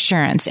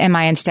reassurance? Am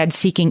I instead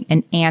seeking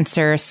an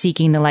answer,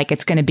 seeking the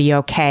it's going to be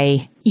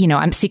okay?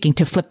 I'm seeking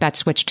to flip that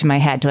switch to my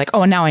head to like,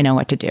 oh, now I know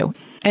what to do.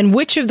 And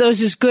which of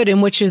those is good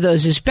and which of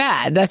those is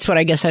bad? That's what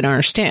I guess I don't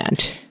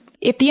understand.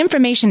 If the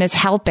information is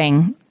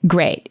helping,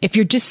 great. If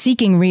you're just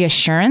seeking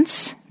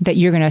reassurance that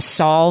you're going to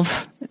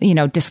solve,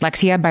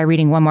 dyslexia by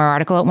reading one more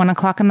article at 1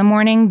 o'clock in the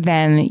morning,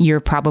 then you're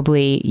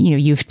probably,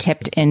 you've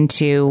tipped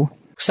into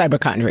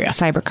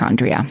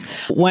Cyberchondria.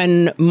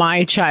 When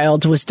my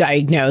child was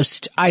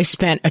diagnosed, I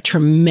spent a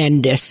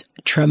tremendous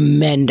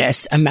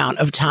amount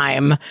of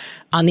time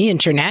on the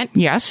internet.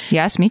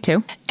 Yes, me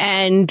too.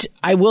 And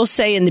I will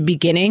say in the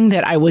beginning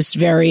that I was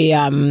very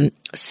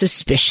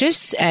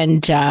suspicious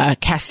and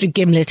cast a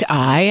gimlet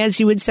eye, as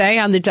you would say,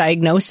 on the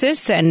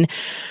diagnosis. And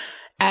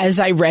as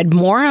I read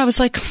more, I was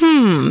like,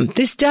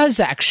 this does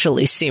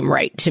actually seem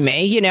right to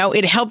me. You know,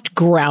 it helped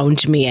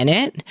ground me in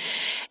it.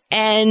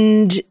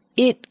 And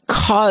it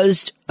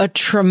caused a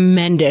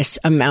tremendous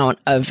amount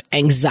of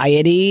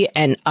anxiety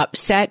and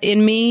upset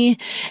in me.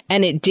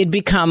 And it did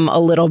become a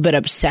little bit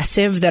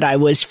obsessive that I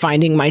was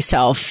finding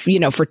myself, you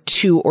know, for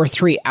 2 or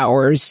 3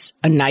 hours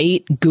a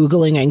night,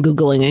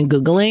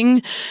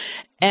 Googling.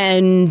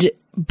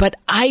 But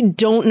I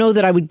don't know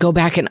that I would go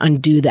back and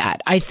undo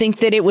that. I think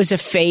that it was a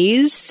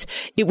phase.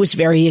 It was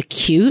very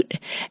acute,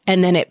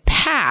 and then it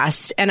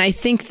passed. And I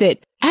think that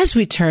as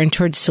we turn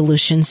towards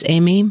solutions,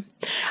 Amy,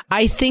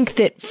 I think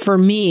that for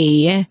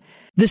me,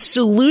 the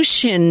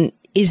solution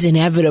is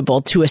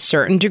inevitable to a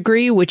certain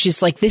degree, which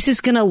is like, this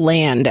is going to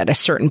land at a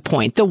certain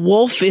point. The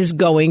wolf is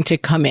going to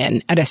come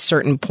in at a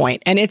certain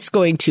point, and it's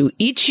going to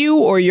eat you,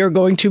 or you're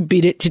going to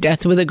beat it to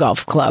death with a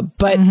golf club.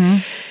 But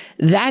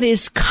that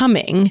is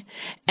coming.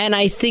 And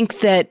I think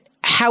that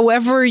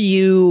however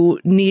you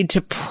need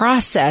to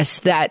process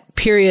that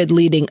period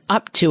leading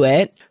up to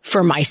it,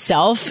 for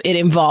myself, it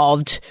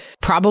involved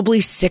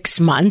probably 6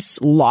 months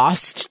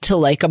lost to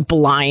like a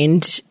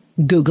blind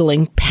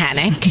Googling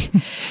panic.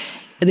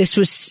 This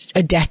was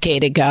a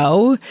decade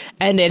ago,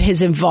 and it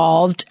has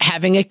involved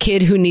having a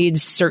kid who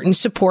needs certain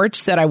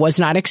supports that I was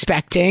not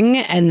expecting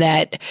and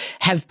that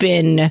have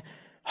been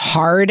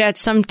hard at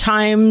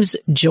sometimes,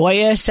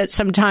 joyous at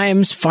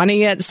sometimes,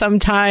 funny at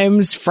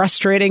sometimes,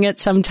 frustrating at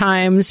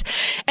sometimes,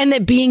 and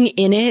that being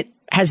in it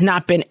has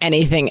not been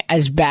anything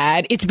as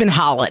bad. It's been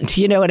Holland.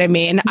 You know what I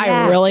mean? Yeah.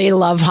 I really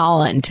love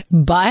Holland,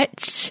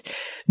 but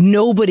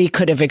nobody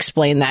could have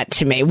explained that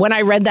to me. When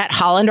I read that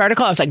Holland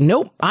article, I was like,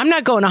 nope, I'm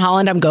not going to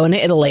Holland. I'm going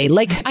to Italy.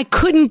 Like, I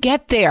couldn't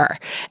get there,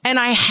 and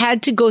I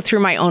had to go through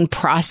my own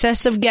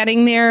process of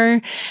getting there.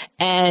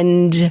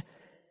 And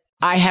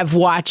I have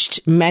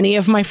watched many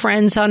of my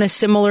friends on a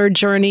similar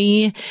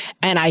journey,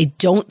 and I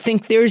don't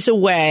think there's a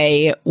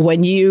way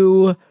when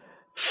you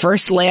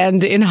first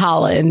land in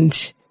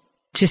Holland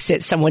to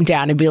sit someone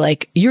down and be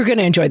like, you're going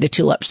to enjoy the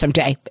tulips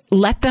someday.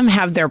 Let them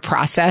have their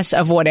process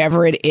of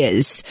whatever it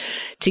is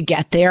to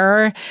get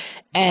there.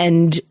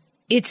 And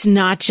it's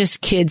not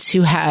just kids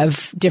who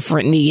have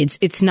different needs.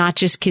 It's not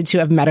just kids who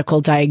have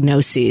medical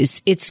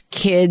diagnoses. It's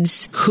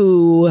kids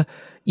who,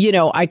 you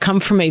know, I come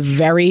from a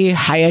very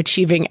high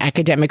achieving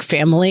academic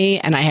family,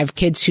 and I have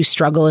kids who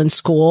struggle in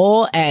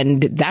school,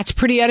 and that's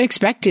pretty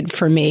unexpected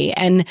for me.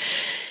 And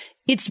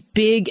it's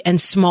big and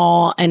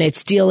small, and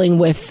it's dealing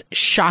with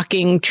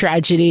shocking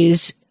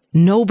tragedies.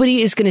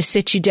 Nobody is going to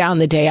sit you down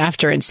the day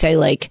after and say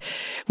like,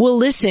 well,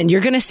 listen, you're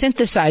going to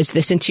synthesize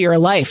this into your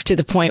life to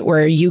the point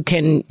where you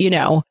can, you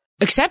know,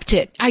 accept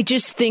it. I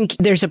just think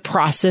there's a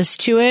process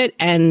to it.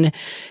 And,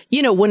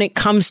 you know, when it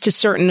comes to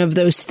certain of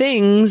those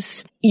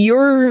things,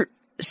 your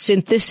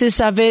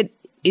synthesis of it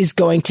is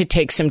going to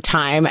take some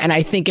time. And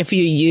I think if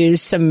you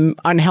use some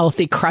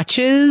unhealthy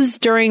crutches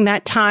during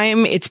that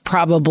time, it's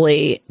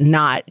probably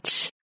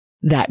not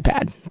that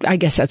bad. I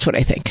guess that's what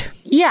I think.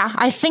 Yeah,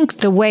 I think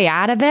the way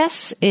out of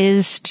this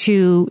is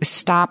to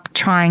stop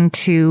trying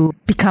to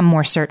become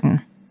more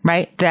certain,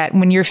 right? That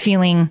when you're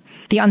feeling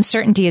the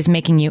uncertainty is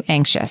making you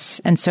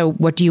anxious. And so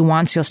what do you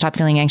want so you'll stop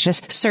feeling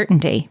anxious?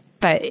 Certainty.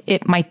 But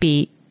it might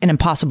be an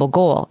impossible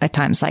goal at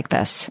times like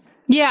this.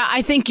 Yeah,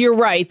 I think you're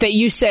right that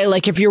you say,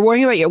 like, if you're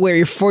worrying about where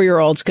your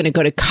 4-year-old's going to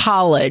go to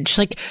college,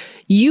 like,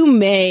 you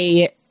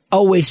may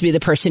always be the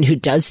person who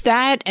does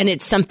that. And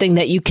it's something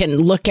that you can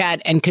look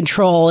at and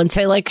control and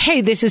say, like,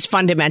 hey, this is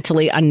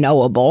fundamentally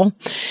unknowable.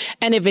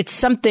 And if it's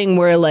something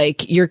where,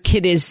 like, your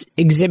kid is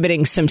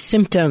exhibiting some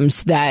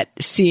symptoms that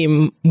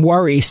seem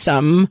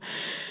worrisome,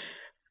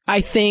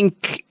 I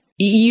think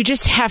you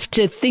just have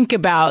to think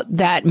about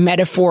that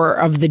metaphor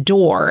of the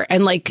door.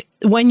 And like,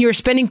 when you're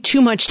spending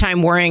too much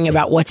time worrying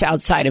about what's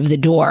outside of the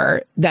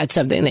door, that's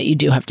something that you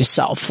do have to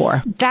solve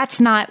for. That's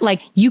not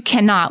like, you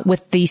cannot,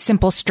 with the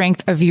simple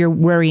strength of your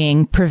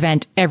worrying,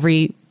 prevent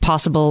every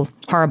possible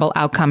horrible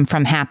outcome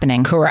from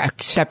happening.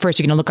 Correct. That first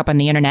you're going to look up on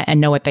the internet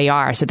and know what they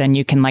are. So then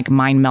you can like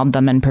mind meld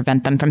them and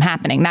prevent them from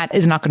happening. That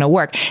is not going to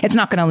work. It's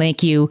not going to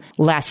make you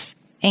less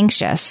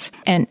anxious.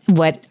 And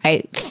what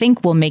I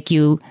think will make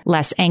you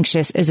less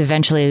anxious is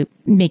eventually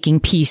making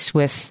peace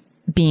with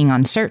being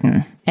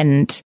uncertain.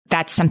 And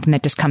that's something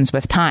that just comes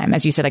with time.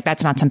 As you said, like,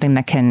 that's not something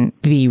that can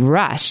be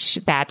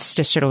rushed. That's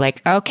just sort of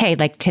like, okay,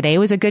 like today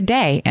was a good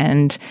day.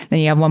 And then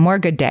you have one more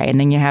good day. And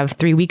then you have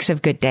 3 weeks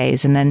of good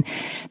days. And then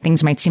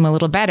things might seem a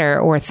little better,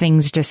 or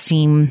things just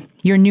seem,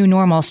 your new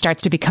normal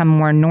starts to become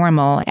more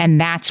normal.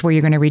 And that's where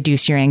you're going to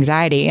reduce your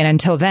anxiety. And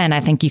until then, I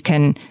think you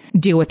can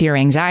deal with your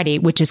anxiety,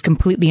 which is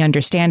completely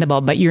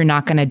understandable, but you're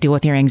not going to deal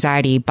with your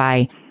anxiety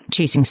by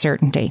chasing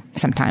certainty.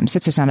 Sometimes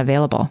it's just not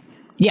available.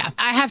 Yeah,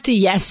 I have to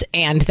yes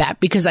and that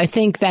because I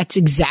think that's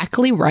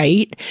exactly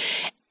right.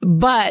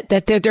 But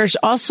that there's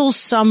also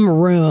some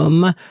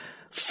room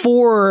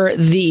for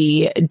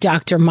the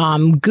Dr.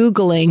 Mom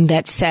Googling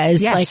that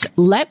says, Yes. like,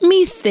 let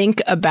me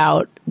think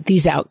about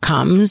these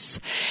outcomes,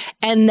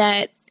 and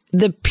that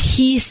the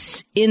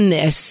peace in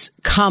this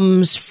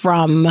comes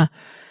from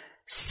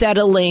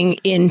settling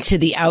into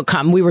the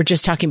outcome. We were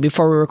just talking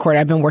before we recorded.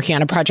 I've been working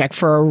on a project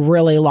for a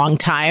really long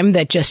time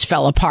that just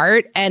fell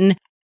apart. And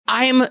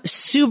I'm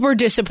super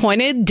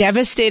disappointed,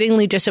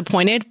 devastatingly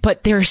disappointed,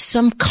 but there's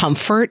some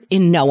comfort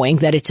in knowing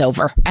that it's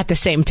over at the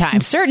same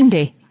time.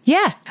 Certainty.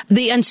 Yeah.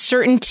 The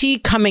uncertainty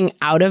coming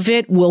out of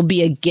it will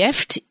be a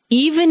gift,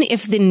 even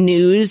if the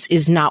news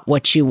is not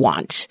what you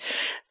want.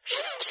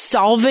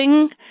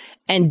 Solving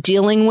and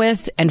dealing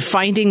with and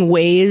finding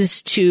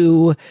ways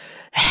to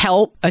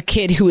help a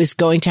kid who is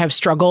going to have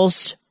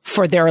struggles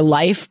for their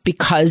life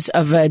because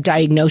of a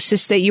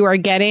diagnosis that you are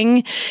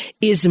getting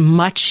is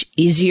much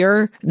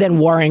easier than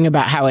worrying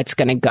about how it's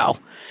going to go.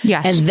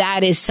 Yes. And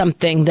that is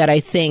something that I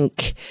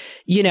think,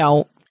 you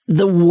know,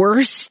 the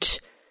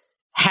worst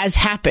has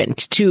happened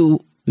to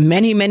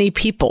many, many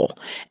people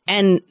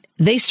and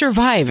they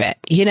survive it.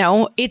 You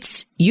know,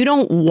 you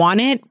don't want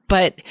it,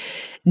 but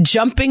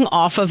jumping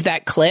off of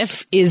that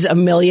cliff is a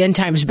million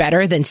times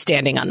better than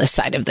standing on the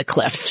side of the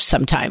cliff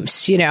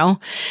sometimes, you know?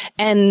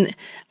 And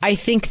I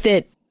think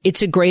that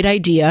it's a great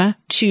idea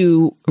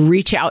to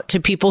reach out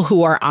to people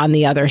who are on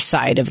the other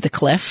side of the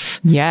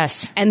cliff.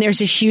 Yes. And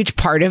there's a huge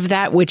part of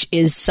that, which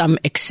is some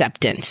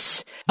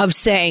acceptance of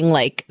saying,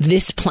 like,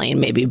 this plane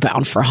may be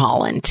bound for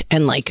Holland.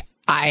 And, like,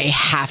 I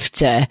have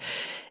to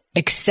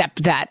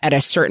accept that at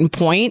a certain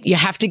point. You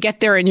have to get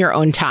there in your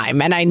own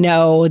time. And I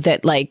know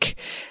that, like,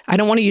 I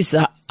don't want to use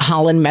the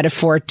Holland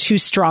metaphor too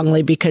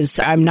strongly because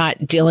I'm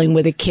not dealing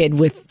with a kid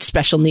with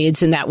special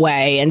needs in that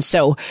way. And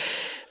so,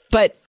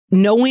 but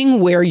knowing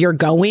where you're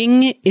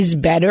going is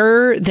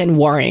better than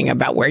worrying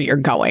about where you're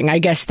going. I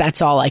guess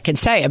that's all I can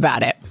say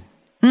about it.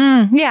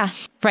 Yeah.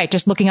 Right.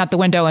 Just looking out the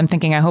window and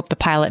thinking, I hope the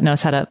pilot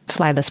knows how to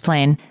fly this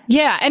plane.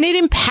 Yeah. And it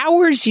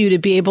empowers you to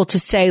be able to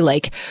say,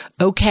 like,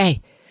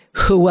 okay,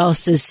 who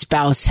else's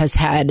spouse has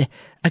had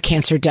a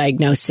cancer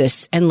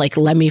diagnosis? And, like,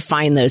 let me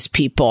find those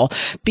people.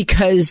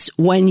 Because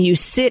when you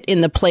sit in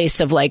the place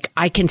of, like,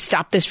 I can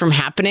stop this from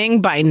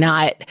happening by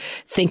not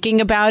thinking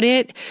about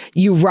it,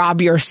 you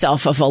rob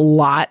yourself of a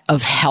lot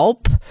of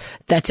help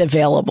that's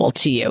available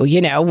to you,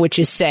 you know, which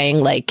is saying,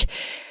 like,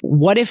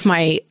 what if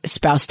my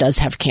spouse does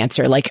have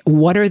cancer? Like,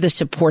 what are the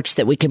supports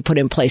that we can put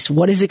in place?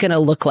 What is it going to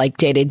look like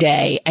day to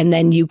day? And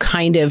then you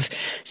kind of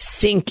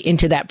sink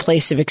into that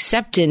place of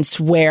acceptance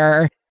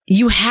where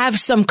you have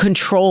some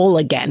control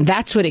again.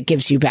 That's what it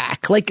gives you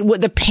back. Like,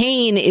 what the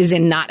pain is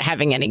in not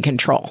having any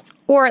control.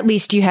 Or at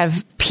least you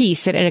have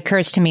peace. It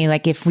occurs to me,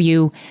 like, if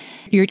your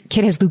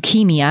kid has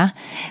leukemia,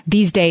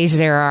 these days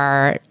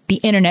the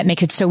internet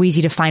makes it so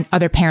easy to find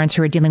other parents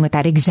who are dealing with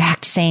that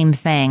exact same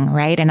thing,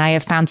 right? And I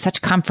have found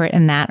such comfort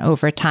in that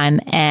over time.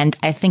 And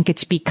I think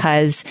it's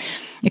because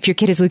if your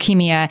kid has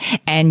leukemia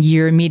and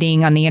you're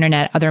meeting on the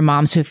internet other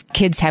moms whose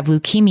kids have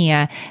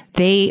leukemia,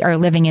 they are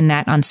living in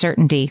that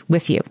uncertainty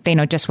with you. They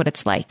know just what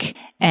it's like.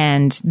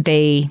 And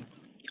they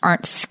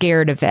aren't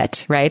scared of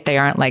it, right? They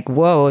aren't like,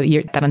 whoa,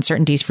 that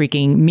uncertainty is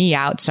freaking me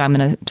out. So I'm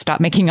going to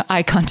stop making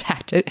eye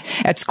contact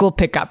at school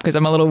pickup because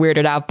I'm a little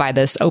weirded out by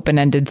this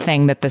open-ended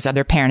thing that this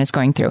other parent is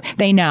going through.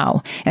 They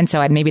know. And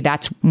so maybe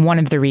that's one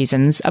of the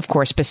reasons, of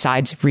course,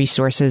 besides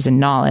resources and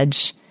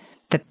knowledge,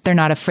 that they're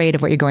not afraid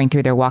of what you're going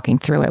through. They're walking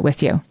through it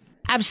with you.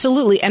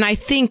 Absolutely. And I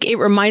think it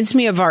reminds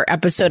me of our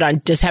episode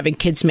on does having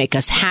kids make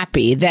us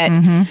happy,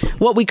 that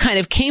what we kind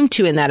of came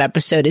to in that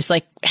episode is,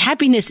 like,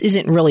 happiness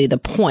isn't really the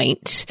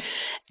point.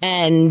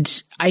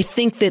 And I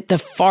think that the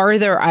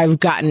farther I've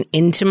gotten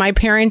into my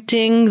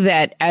parenting,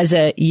 that as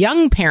a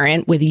young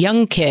parent with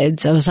young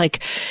kids, I was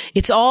like,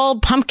 it's all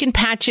pumpkin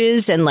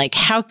patches and, like,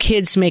 how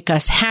kids make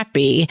us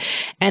happy.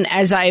 And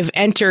as I've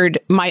entered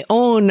my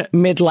own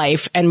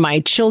midlife and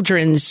my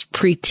children's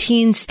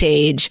preteen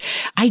stage,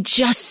 I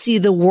just see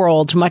the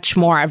world much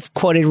more. I've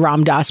quoted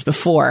Ram Dass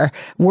before.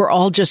 We're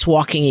all just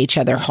walking each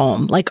other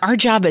home. Like, our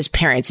job as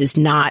parents is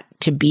not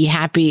to be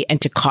happy and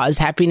to cause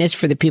happiness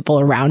for the people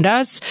around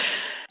us.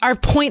 Our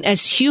point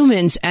as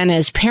humans and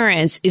as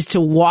parents is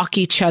to walk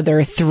each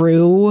other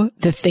through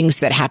the things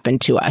that happen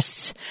to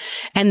us.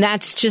 And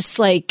that's just,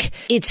 like,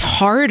 it's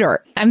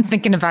harder. I'm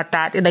thinking about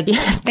that, like,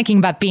 thinking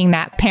about being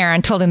that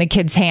parent holding the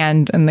kid's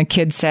hand and the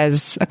kid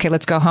says, okay,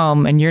 let's go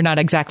home. And you're not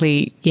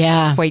exactly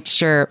quite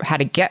sure how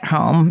to get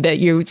home.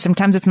 That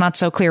sometimes it's not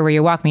so clear where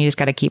you're walking. You just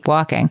got to keep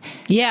walking.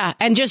 Yeah.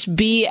 And just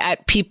be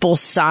at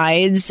people's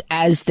sides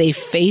as they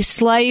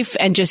face life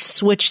and just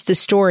switch the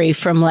story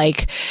from,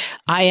 like,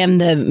 I am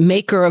the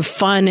maker of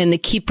fun and the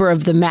keeper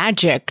of the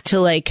magic to,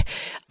 like,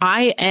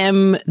 I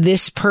am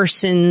this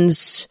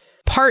person's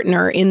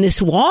partner in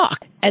this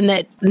walk, and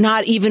that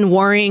not even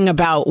worrying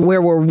about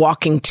where we're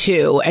walking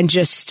to and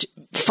just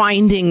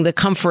finding the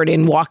comfort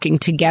in walking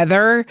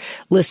together.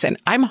 Listen,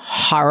 I'm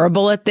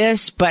horrible at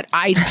this, but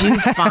I do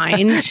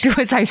find... Do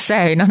as I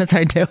say, not as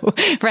I do.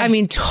 Right. I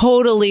mean,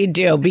 totally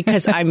do,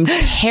 because I'm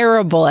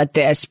terrible at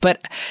this.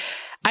 But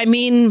I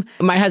mean,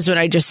 my husband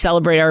and I just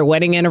celebrated our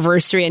wedding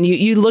anniversary, and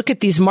you look at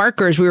these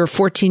markers. We were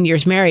 14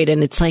 years married,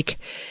 and it's like,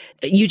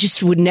 you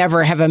just would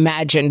never have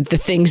imagined the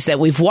things that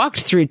we've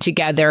walked through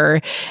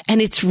together.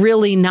 And it's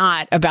really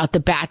not about The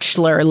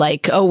Bachelor,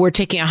 like, oh, we're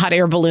taking a hot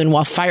air balloon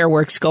while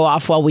fireworks go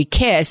off while we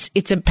kiss.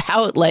 It's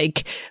about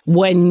like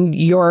when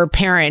your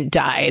parent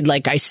died,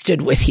 like I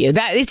stood with you.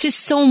 That it's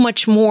just so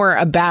much more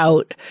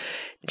about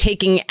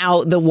taking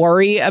out the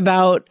worry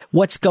about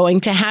what's going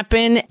to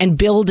happen and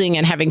building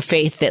and having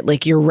faith that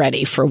like you're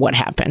ready for what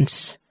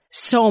happens.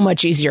 So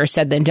much easier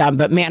said than done,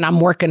 but man, I'm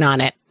working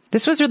on it.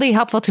 This was really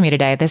helpful to me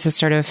today. This is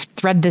sort of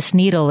thread this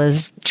needle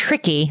is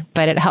tricky,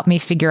 but it helped me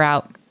figure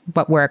out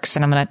what works,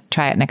 and I'm going to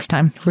try it next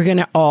time. We're going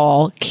to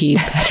all keep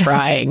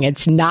trying.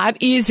 It's not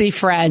easy,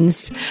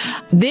 friends.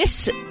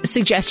 This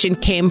suggestion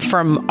came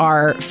from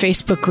our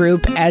Facebook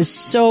group, as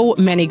so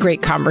many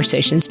great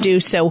conversations do.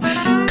 So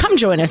come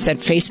join us at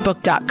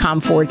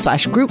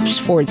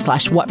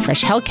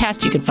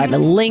facebook.com/groups/whatfreshhellcast. You can find a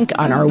link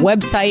on our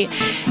website,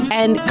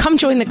 and come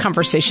join the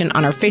conversation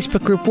on our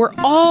Facebook group where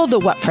all the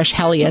What Fresh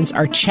Hellions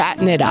are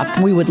chatting it up.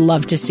 We would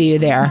love to see you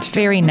there. It's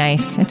very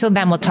nice. Until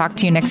then, we'll talk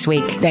to you next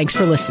week. Thanks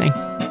for listening.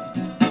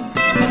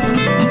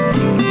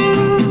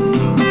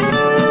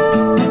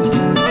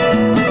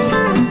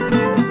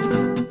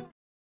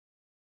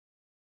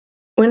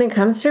 When it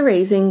comes to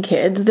raising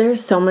kids, there's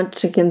so much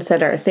to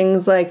consider.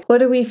 Things like, what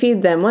do we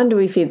feed them? When do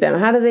we feed them?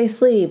 How do they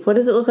sleep? What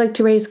does it look like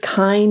to raise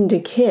kind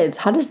kids?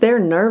 How does their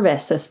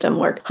nervous system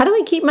work? How do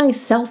I keep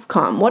myself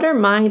calm? What are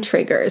my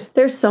triggers?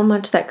 There's so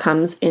much that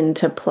comes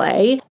into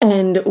play,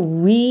 and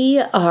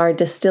we are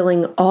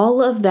distilling all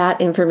of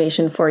that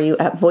information for you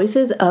at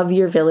Voices of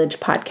Your Village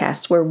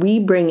podcast, where we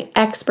bring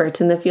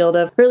experts in the field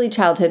of early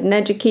childhood and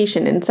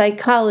education and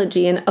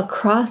psychology and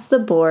across the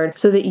board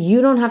so that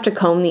you don't have to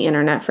comb the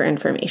internet for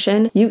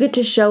information. You get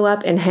to show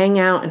up and hang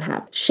out and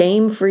have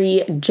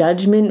shame-free,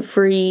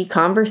 judgment-free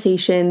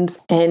conversations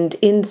and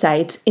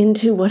insights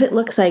into what it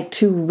looks like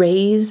to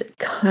raise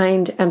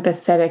kind,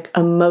 empathetic,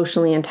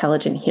 emotionally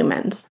intelligent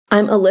humans.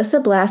 I'm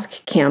Alyssa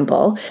Blask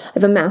Campbell. I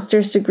have a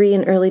master's degree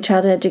in early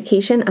childhood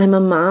education. I'm a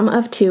mom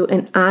of 2,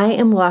 and I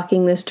am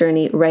walking this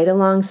journey right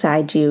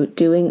alongside you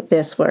doing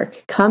this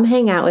work. Come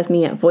hang out with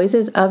me at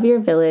Voices of Your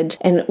Village,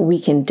 and we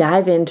can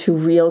dive into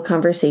real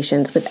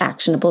conversations with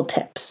actionable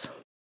tips.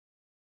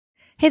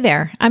 Hey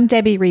there, I'm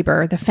Debbie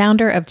Reber, the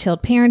founder of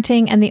Tilt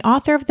Parenting and the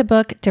author of the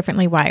book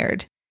Differently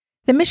Wired.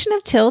 The mission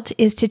of Tilt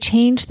is to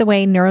change the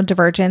way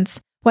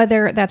neurodivergence,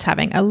 whether that's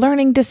having a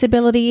learning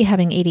disability,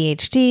 having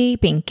ADHD,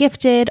 being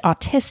gifted,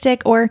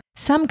 autistic, or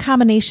some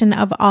combination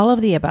of all of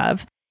the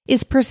above,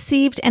 is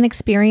perceived and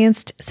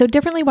experienced so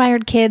differently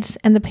wired kids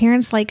and the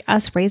parents like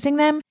us raising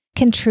them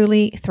can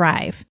truly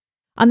thrive.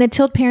 On the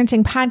Tilt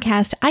Parenting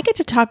podcast, I get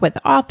to talk with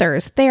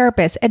authors,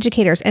 therapists,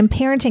 educators, and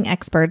parenting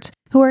experts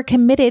who are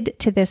committed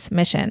to this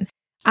mission.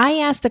 I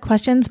ask the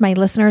questions my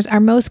listeners are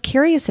most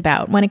curious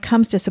about when it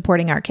comes to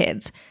supporting our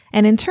kids.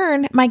 And in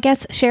turn, my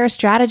guests share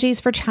strategies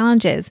for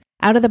challenges,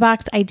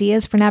 out-of-the-box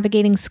ideas for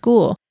navigating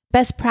school,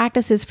 best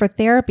practices for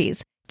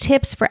therapies,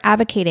 tips for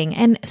advocating,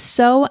 and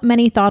so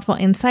many thoughtful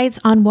insights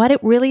on what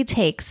it really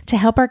takes to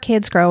help our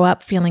kids grow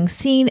up feeling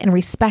seen and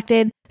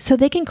respected so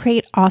they can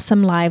create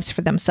awesome lives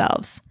for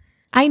themselves.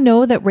 I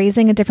know that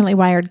raising a differently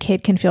wired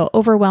kid can feel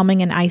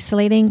overwhelming and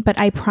isolating, but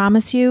I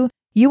promise you,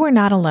 you are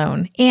not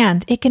alone,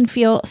 and it can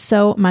feel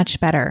so much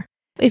better.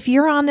 If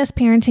you're on this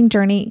parenting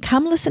journey,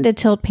 come listen to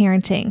Tilt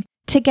Parenting.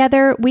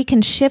 Together, we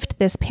can shift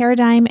this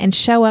paradigm and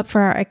show up for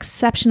our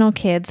exceptional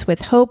kids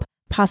with hope,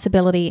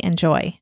 possibility, and joy.